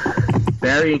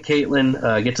 Barry and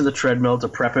Caitlin get to the treadmill to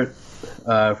prep it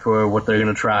for what they're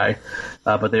going to try,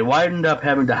 but they wind up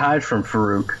having to hide from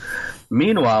Farouk.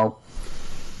 Meanwhile,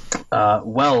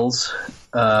 Wells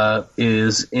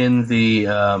is in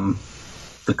the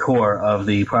core of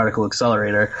the particle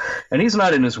accelerator, and he's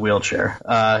not in his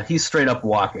wheelchair. He's straight up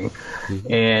walking,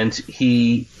 and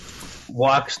he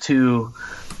walks to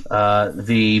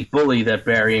the bully that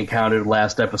Barry encountered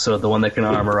last episode, the one that can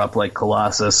armor up like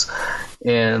Colossus,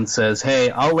 and says,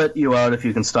 "Hey, I'll let you out if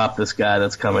you can stop this guy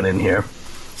that's coming in here."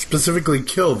 Specifically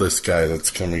kill this guy that's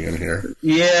coming in here.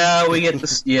 Yeah, we get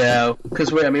this. Yeah,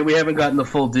 because we haven't gotten the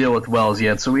full deal with Wells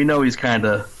yet, so we know he's kind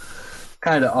of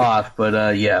off. But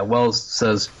Wells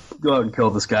says, "Go out and kill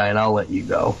this guy, and I'll let you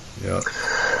go." Yeah.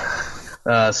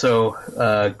 So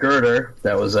Girder,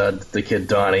 that was the kid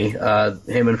Donnie.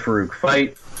 Him and Farouk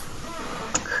fight,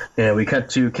 and we cut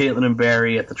to Caitlin and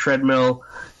Barry at the treadmill,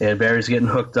 and Barry's getting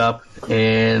hooked up,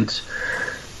 and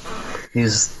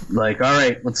he's like, "All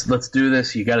right, let's do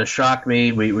this. You got to shock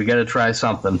me. We got to try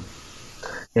something."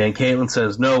 And Caitlin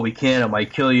says, "No, we can't. It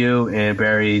might kill you." And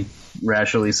Barry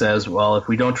rationally says, "Well, if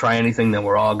we don't try anything, then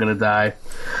we're all going to die."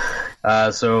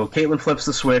 So Caitlin flips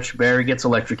the switch. Barry gets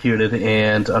electrocuted,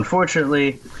 and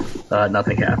unfortunately,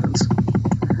 nothing happens.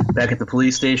 Back at the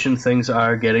police station, things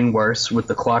are getting worse, with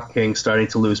the Clock King starting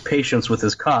to lose patience with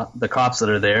the cops that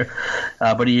are there.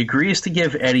 But he agrees to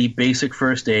give Eddie basic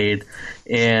first aid,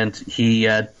 and he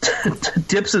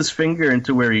dips his finger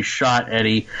into where he shot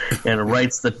Eddie and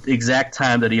writes the exact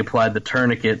time that he applied the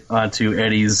tourniquet onto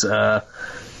Eddie's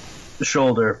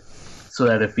shoulder, so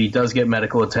that if he does get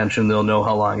medical attention, they'll know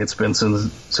how long it's been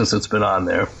since it's been on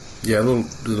there. Yeah, a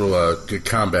little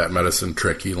combat medicine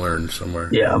trick he learned somewhere.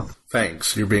 Yeah.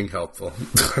 Thanks, you're being helpful.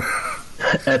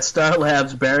 At Star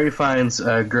Labs, Barry finds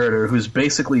Girder, who's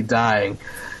basically dying,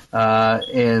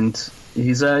 and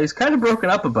he's kind of broken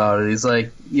up about it. He's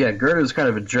like, "Yeah, Girder's kind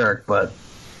of a jerk, but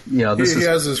he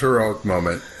has his heroic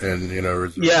moment, and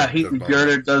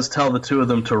Girder does tell the two of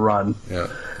them to run. Yeah,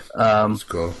 that's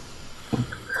cool.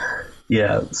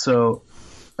 Yeah, so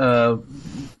while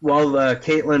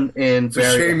Caitlin and Barry...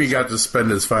 It's a shame he got to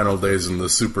spend his final days in the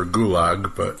super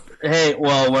gulag, but... Hey,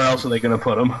 well, where else are they going to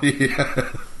put him?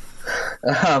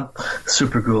 Yeah.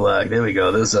 Super gulag, there we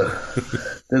go. There's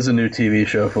a new TV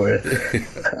show for you.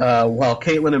 While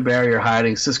Caitlin and Barry are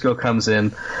hiding, Cisco comes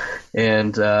in,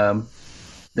 and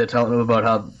they're telling him about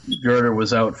how Girder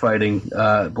was out fighting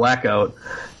Blackout,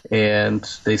 and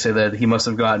they say that he must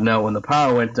have gotten out when the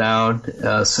power went down.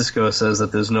 Cisco says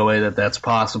that there's no way that that's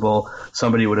possible.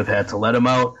 Somebody would have had to let him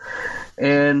out.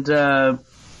 And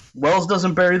Wells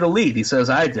doesn't bury the lead. He says,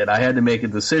 "I did. I had to make a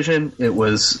decision. It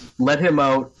was let him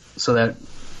out so that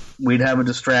we'd have a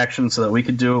distraction so that we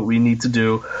could do what we need to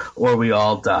do, or we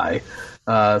all die."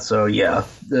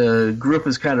 The group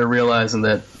is kind of realizing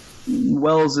that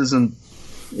Wells isn't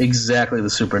exactly the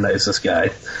super nicest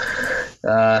guy.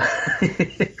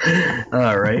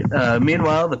 All right.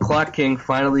 Meanwhile, the Clock King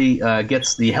finally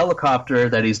gets the helicopter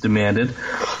that he's demanded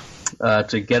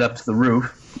to get up to the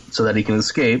roof so that he can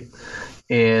escape.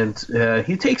 And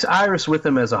he takes Iris with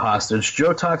him as a hostage.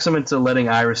 Joe talks him into letting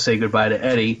Iris say goodbye to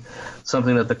Eddie,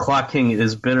 something that the Clock King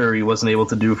is bitter he wasn't able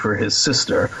to do for his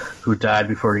sister, who died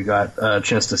before he got a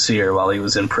chance to see her while he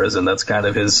was in prison. That's kind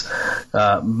of his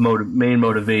main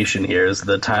motivation here, is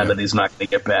the time that he's not going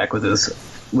to get back with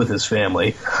his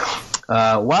family.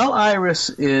 While Iris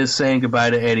is saying goodbye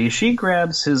to Eddie, she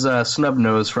grabs his snub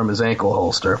nose from his ankle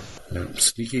holster. Yeah,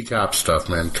 sneaky cop stuff,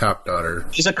 man. Cop daughter.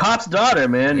 She's a cop's daughter,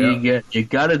 man. Yeah. You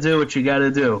gotta do what you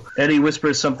gotta do. Eddie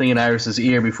whispers something in Iris's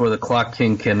ear before the Clock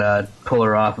King can pull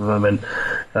her off of him, and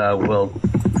we'll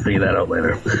figure that out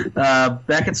later.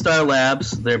 Back at Star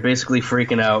Labs, they're basically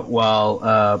freaking out while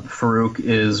Farouk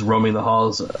is roaming the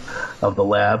halls of the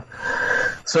lab.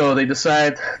 So they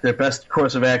decide their best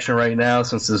course of action right now,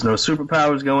 since there's no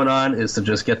superpowers going on, is to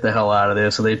just get the hell out of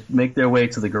there. So they make their way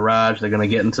to the garage. They're going to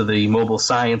get into the mobile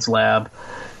science lab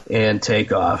and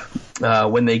take off.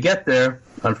 When they get there,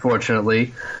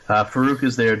 unfortunately, Farouk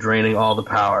is there draining all the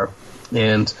power.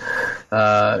 And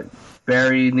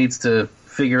Barry needs to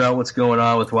figure out what's going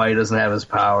on with why he doesn't have his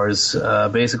powers.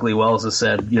 Basically, Wells has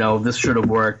said, this should have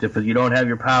worked. If you don't have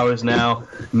your powers now,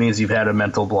 it means you've had a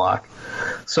mental block.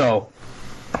 So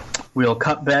we'll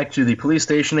cut back to the police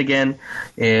station again,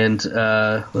 and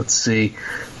let's see.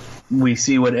 We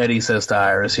see what Eddie says to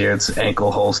Iris here. It's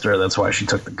ankle holster. That's why she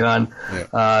took the gun.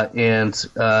 Yeah. And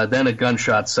then a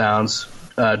gunshot sounds.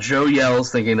 Joe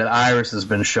yells, thinking that Iris has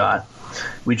been shot.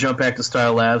 We jump back to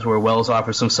Star Labs, where Wells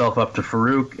offers himself up to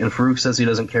Farouk, and Farouk says he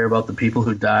doesn't care about the people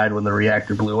who died when the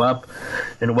reactor blew up.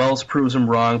 And Wells proves him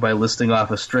wrong by listing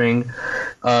off a string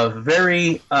of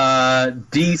very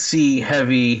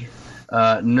DC-heavy,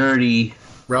 nerdy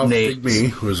Ralph names.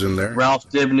 Dibny was in there. Ralph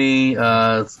Dibny,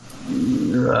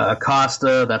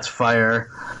 Acosta, that's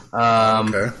fire.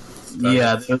 Okay.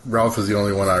 Ralph is the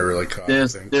only one I really caught.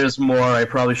 There's more. I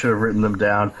probably should have written them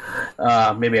down.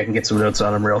 Maybe I can get some notes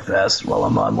on them real fast while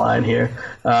I'm online here.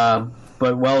 But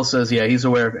Wells says, he's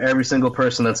aware of every single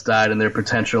person that's died, and their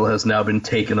potential has now been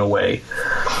taken away.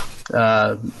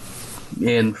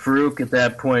 And Farouk at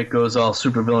that point goes all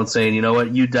supervillain, saying, you know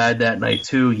what, you died that night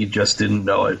too, you just didn't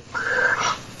know it.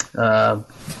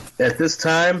 At this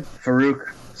time,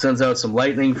 Farouk sends out some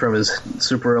lightning from his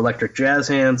super electric jazz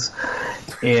hands,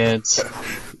 and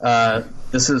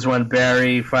this is when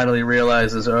Barry finally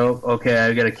realizes, oh, okay,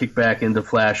 I've got to kick back into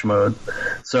Flash mode.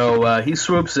 So he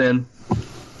swoops in,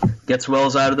 gets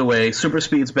Wells out of the way, super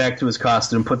speeds back to his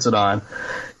costume, puts it on,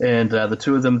 and the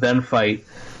two of them then fight.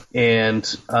 And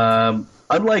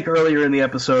unlike earlier in the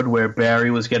episode where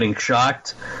Barry was getting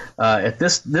shocked, at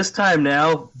this time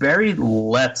now, Barry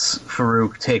lets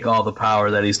Farouk take all the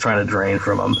power that he's trying to drain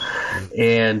from him.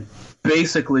 And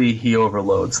basically, he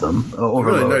overloads them.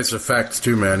 Really nice effects,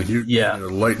 too, man. A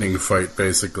lightning fight,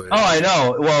 basically. Oh, I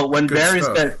know. Well, when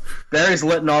Barry's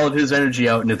letting all of his energy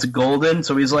out, and it's golden,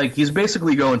 so he's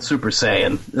basically going Super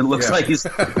Saiyan. It looks like he's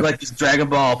Dragon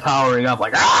Ball powering up,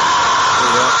 like, ah!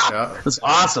 Yeah. It's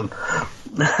awesome.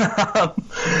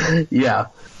 Yeah.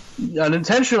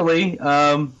 Unintentionally,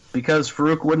 because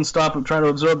Farouk wouldn't stop him trying to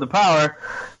absorb the power,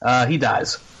 he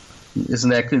dies.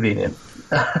 Isn't that convenient?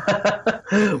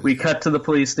 We cut to the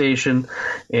police station,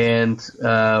 and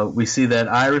we see that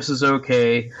Iris is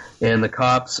okay, and the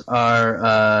cops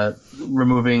are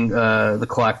removing the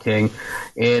Clock King,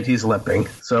 and he's limping.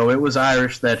 So it was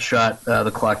Iris that shot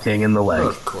the Clock King in the leg.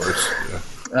 Of course, yeah.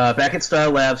 Back at Star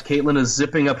Labs, Caitlin is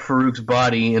zipping up Farouk's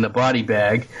body in a body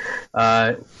bag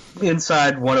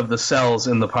inside one of the cells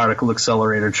in the particle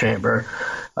accelerator chamber.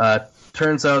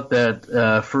 Turns out that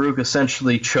Farouk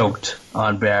essentially choked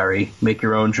on Barry. Make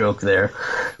your own joke there.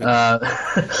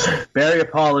 Barry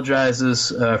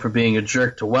apologizes for being a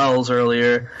jerk to Wells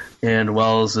earlier, and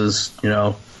Wells is,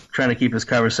 trying to keep his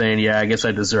cover, saying, yeah, I guess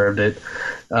I deserved it.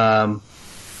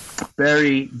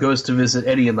 Barry goes to visit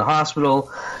Eddie in the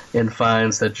hospital and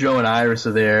finds that Joe and Iris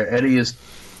are there. Eddie is,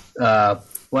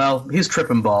 he's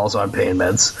tripping balls on pain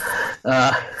meds.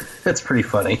 That's pretty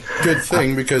funny. Good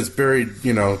thing, because Barry,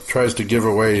 tries to give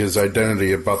away his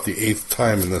identity about the 8th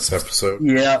time in this episode.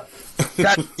 Yeah.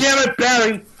 God damn it,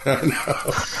 Barry! I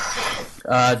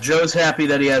know. Joe's happy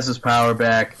that he has his power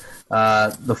back.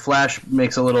 The Flash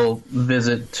makes a little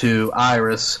visit to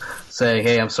Iris, saying,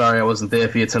 hey, I'm sorry I wasn't there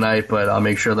for you tonight, but I'll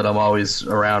make sure that I'm always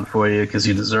around for you because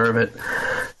you deserve it.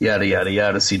 Yada, yada,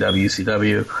 yada,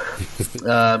 CW.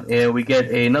 And we get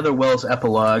another Wells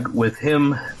epilogue with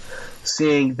him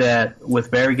seeing that with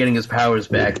Barry getting his powers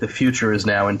back, the future is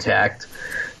now intact.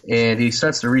 And he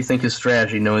starts to rethink his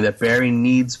strategy, knowing that Barry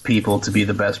needs people to be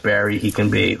the best Barry he can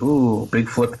be. Ooh, big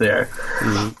flip there.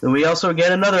 Mm-hmm. And we also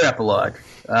get another epilogue,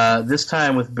 this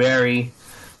time with Barry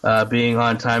being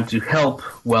on time to help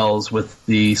Wells with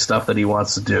the stuff that he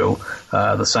wants to do,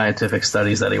 the scientific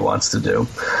studies that he wants to do.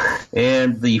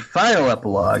 And the final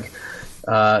epilogue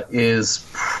is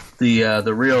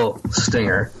the real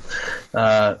stinger.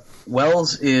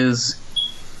 Wells is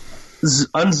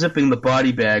unzipping the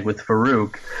body bag with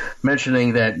Farouk,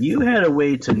 mentioning that you had a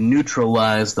way to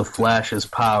neutralize the Flash's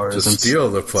powers and steal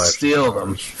the Flash, steal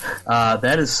them.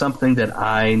 That is something that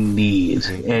I need.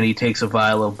 And he takes a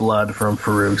vial of blood from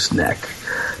Farouk's neck.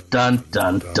 Dun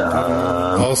dun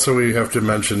dun. Also, we have to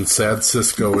mention, sad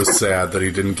Cisco was sad that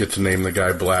he didn't get to name the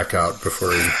guy Blackout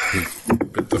before he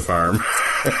bit the farm.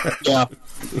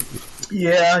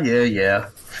 Yeah.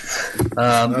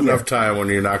 Not enough time when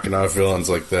you're knocking off villains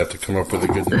like that to come up with a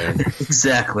good name.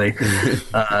 Exactly.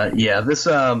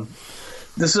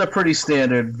 This is a pretty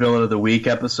standard Villain of the Week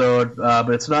episode,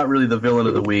 but it's not really the Villain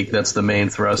of the Week that's the main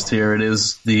thrust here.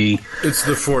 It's the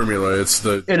formula. It is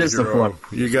the formula.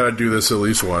 You got to do this at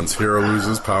least once. Hero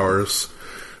loses powers.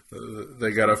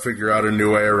 They got to figure out a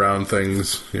new way around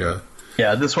things. Yeah.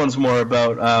 Yeah, this one's more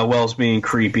about Wells being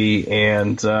creepy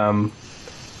and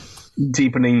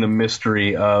deepening the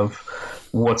mystery of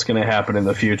what's going to happen in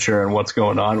the future and what's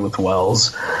going on with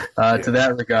Wells. To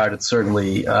that regard, it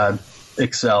certainly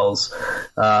excels.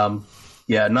 Not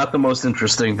the most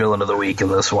interesting villain of the week in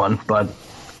this one, but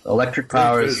electric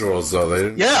powers. Visuals, though.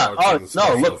 They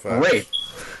didn't look great.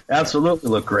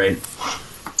 Absolutely look great.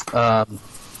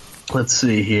 Let's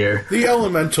see here. The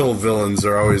elemental villains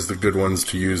are always the good ones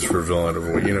to use for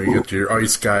villain. You get your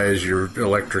ice guys, your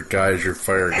electric guys, your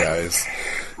fire guys.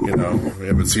 We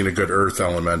haven't seen a good earth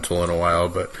elemental in a while,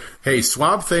 but hey,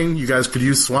 Swamp Thing, you guys could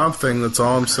use Swamp Thing, that's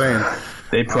all I'm saying.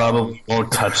 They probably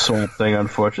won't touch Swamp Thing,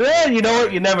 unfortunately. You know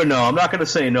what? You never know. I'm not going to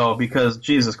say no, because,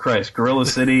 Jesus Christ, Gorilla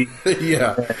City.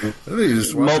 Yeah.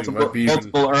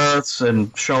 Multiple Earths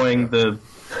and showing the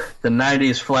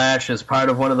 90s Flash as part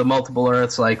of one of the multiple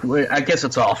Earths. Like, I guess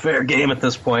it's all fair game at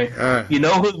this point. You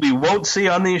know who we won't see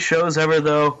on these shows ever,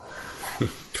 though?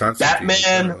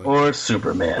 Batman or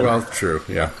Superman. Well, true,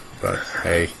 yeah. But,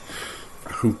 hey,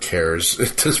 who cares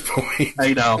at this point?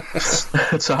 I know.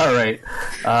 It's all right.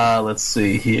 Let's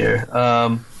see here.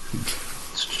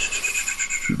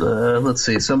 Let's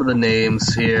see. Some of the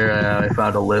names here. I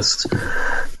found a list.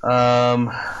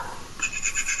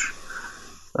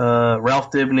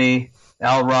 Ralph Dibny,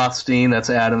 Al Rothstein,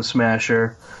 that's Atom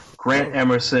Smasher. Grant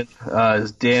Emerson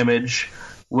is Damage.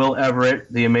 Will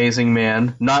Everett, the Amazing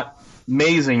Man. Not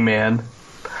Amazing Man.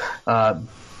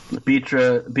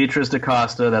 Beatrice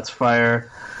DaCosta, that's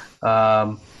Fire.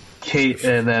 Kate,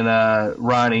 and then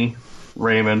Ronnie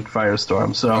Raymond,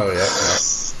 Firestorm. So,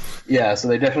 yeah, so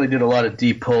they definitely did a lot of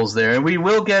deep pulls there. And we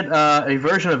will get a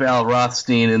version of Al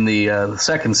Rothstein in the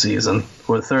second season,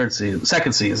 or second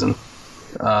season.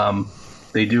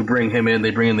 They do bring him in.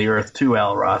 They bring in the Earth 2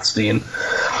 Al Rothstein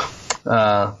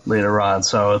later on.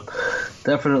 So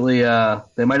definitely,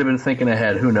 they might have been thinking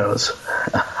ahead. Who knows?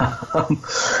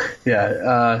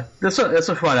 It's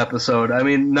a fun episode. I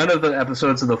mean, none of the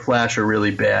episodes of The Flash are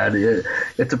really bad.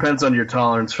 It depends on your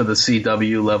tolerance for the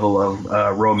CW level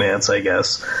of romance, I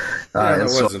guess.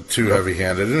 It wasn't too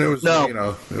heavy-handed, and it was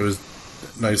it was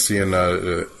nice seeing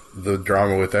the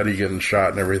drama with Eddie getting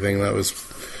shot and everything. That was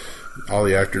all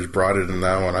the actors brought it in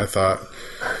that one, I thought.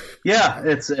 Yeah,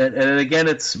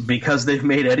 it's because they've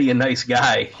made Eddie a nice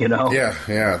guy,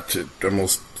 Yeah,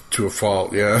 almost to a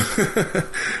fault, yeah.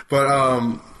 But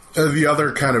the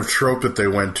other kind of trope that they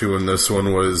went to in this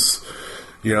one was,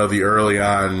 the early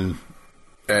on,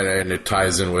 and it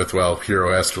ties in with,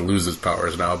 hero has to lose his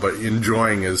powers now, but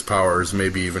enjoying his powers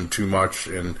maybe even too much,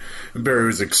 and Barry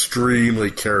was extremely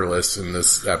careless in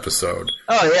this episode.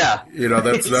 Oh, yeah.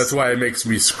 That's why it makes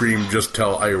me scream, just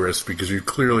tell Iris, because you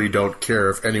clearly don't care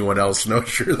if anyone else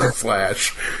knows you're the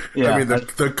Flash. Yeah, I mean,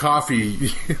 the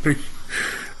coffee...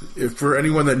 If for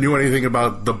anyone that knew anything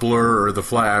about the Blur or the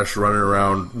Flash running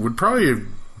around, would probably have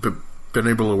been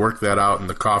able to work that out in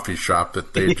the coffee shop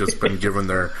that they'd just been given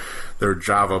their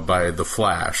Java by the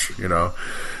Flash,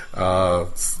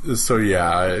 So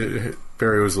yeah,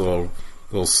 Barry was a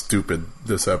little stupid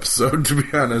this episode, to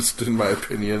be honest, in my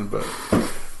opinion. But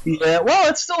yeah, well,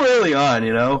 it's still early on,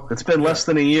 It's been less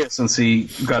than a year since he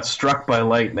got struck by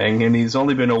lightning, and he's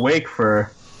only been awake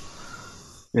for,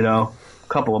 a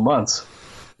couple of months.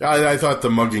 I thought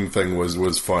the mugging thing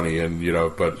was funny, and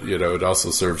but it also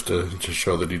serves to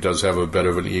show that he does have a bit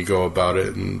of an ego about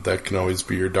it, and that can always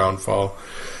be your downfall.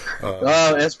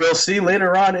 As we'll see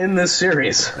later on in this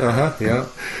series. Yeah.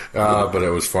 But it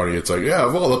was funny. It's like,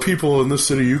 of all the people in this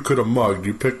city you could have mugged,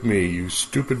 you picked me, you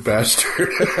stupid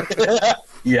bastard.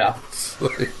 Yeah. It's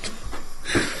like,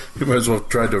 you might as well have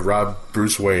tried to rob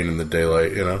Bruce Wayne in the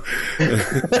daylight,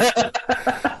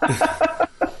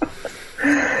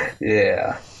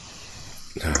 Yeah.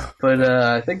 But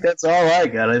I think that's all I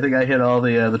got. I think I hit all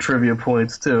the trivia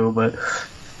points too. But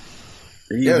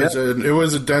it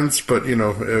was a dense, but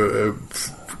a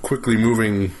quickly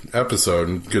moving episode.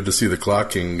 And good to see the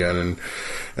Clock King again.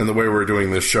 And the way we're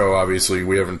doing this show, obviously,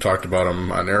 we haven't talked about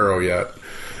him on Arrow yet.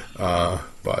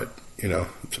 But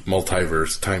it's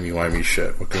multiverse, timey-wimey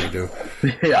shit. What can we do?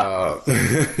 Yeah.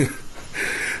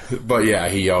 But yeah,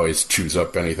 he always chews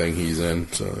up anything he's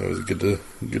in, so it was good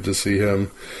to see him.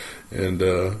 And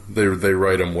they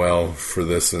write him well for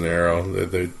this scenario.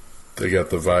 They got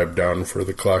the vibe down for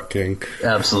the Clock King.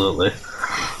 Absolutely.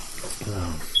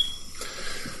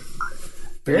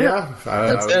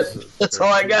 That's it. That's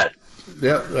all I got.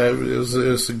 Yeah, it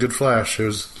was a good Flash.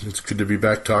 It's good to be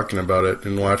back talking about it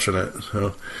and watching it.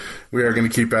 So we are going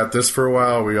to keep at this for a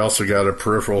while. We also got a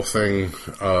peripheral thing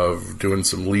of doing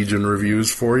some Legion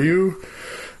reviews for you.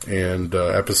 And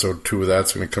episode 2 of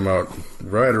that's going to come out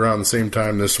right around the same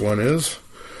time this one is.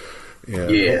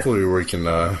 And hopefully we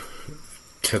can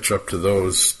catch up to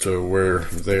those to where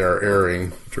they are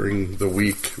airing during the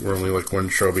week. We're only like one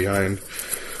show behind.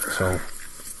 So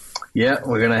yeah,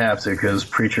 we're going to have to, because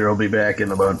Preacher will be back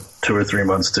in about 2 or 3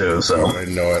 months too. So I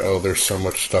know it. Oh, there's so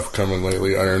much stuff coming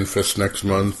lately. Iron Fist next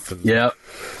month.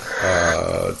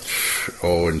 And,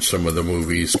 and some of the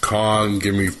movies. Kong,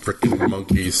 give me frickin'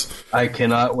 monkeys. I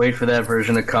cannot wait for that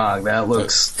version of Kong. That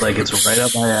looks like it's right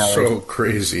up my alley. So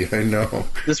crazy, I know.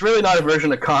 It's really not a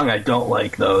version of Kong I don't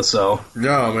like, though. So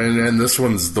no, and this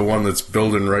one's the one that's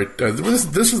building right.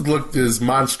 This is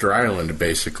Monster Island,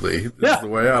 basically. This is the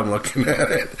way I'm looking at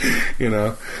it, you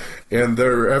know. And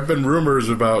there have been rumors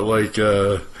about like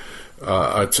a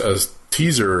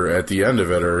teaser at the end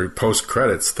of it, or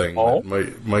post-credits thing.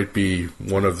 That might be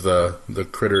one of the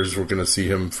critters we're going to see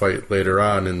him fight later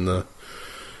on in the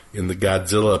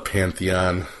Godzilla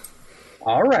pantheon.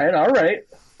 All right.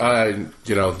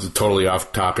 Totally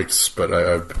off topics, but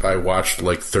I watched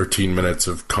like 13 minutes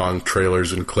of Kong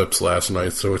trailers and clips last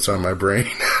night, so it's on my brain.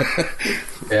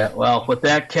 Yeah, well, with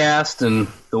that cast and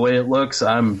the way it looks,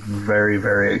 I'm very,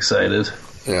 very excited.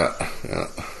 Yeah.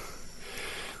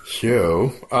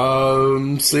 So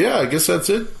I guess that's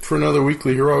it for another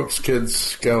Weekly Heroics,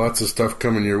 kids. Got lots of stuff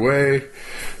coming your way.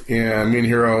 Yeah, me and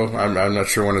Hero, I'm not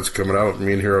sure when it's coming out.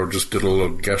 Me and Hero just did a little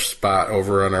guest spot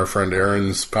over on our friend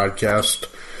Aaron's podcast,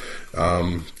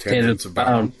 Tangents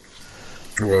Abound,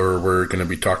 where we're going to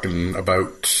be talking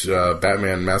about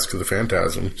Batman Mask of the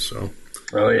Phantasm. So,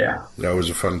 that was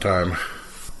a fun time.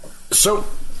 So,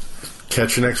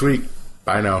 catch you next week.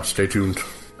 Bye now. Stay tuned.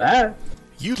 Bye.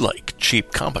 You like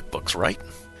cheap comic books, right?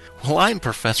 Well, I'm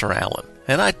Professor Allen,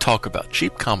 and I talk about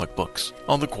cheap comic books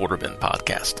on the Quarterbin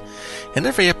Podcast. In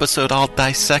every episode, I'll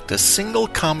dissect a single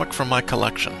comic from my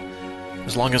collection,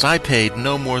 as long as I paid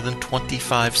no more than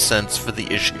 25 cents for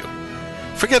the issue.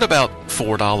 Forget about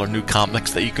 $4 new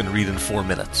comics that you can read in 4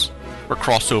 minutes, or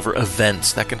crossover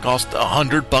events that can cost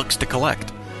 $100 to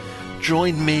collect.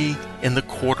 Join me in the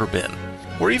Quarterbin,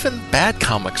 where even bad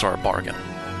comics are a bargain,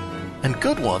 and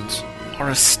good ones are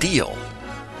a steal.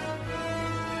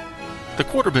 The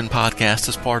Quarterbin Podcast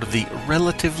is part of the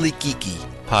Relatively Geeky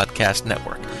Podcast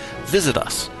Network. Visit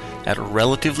us at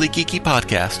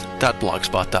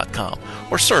relativelygeekypodcast.blogspot.com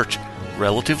or search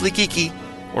Relatively Geeky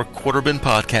or Quarterbin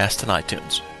Podcast in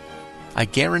iTunes. I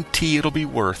guarantee it'll be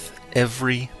worth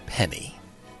every penny.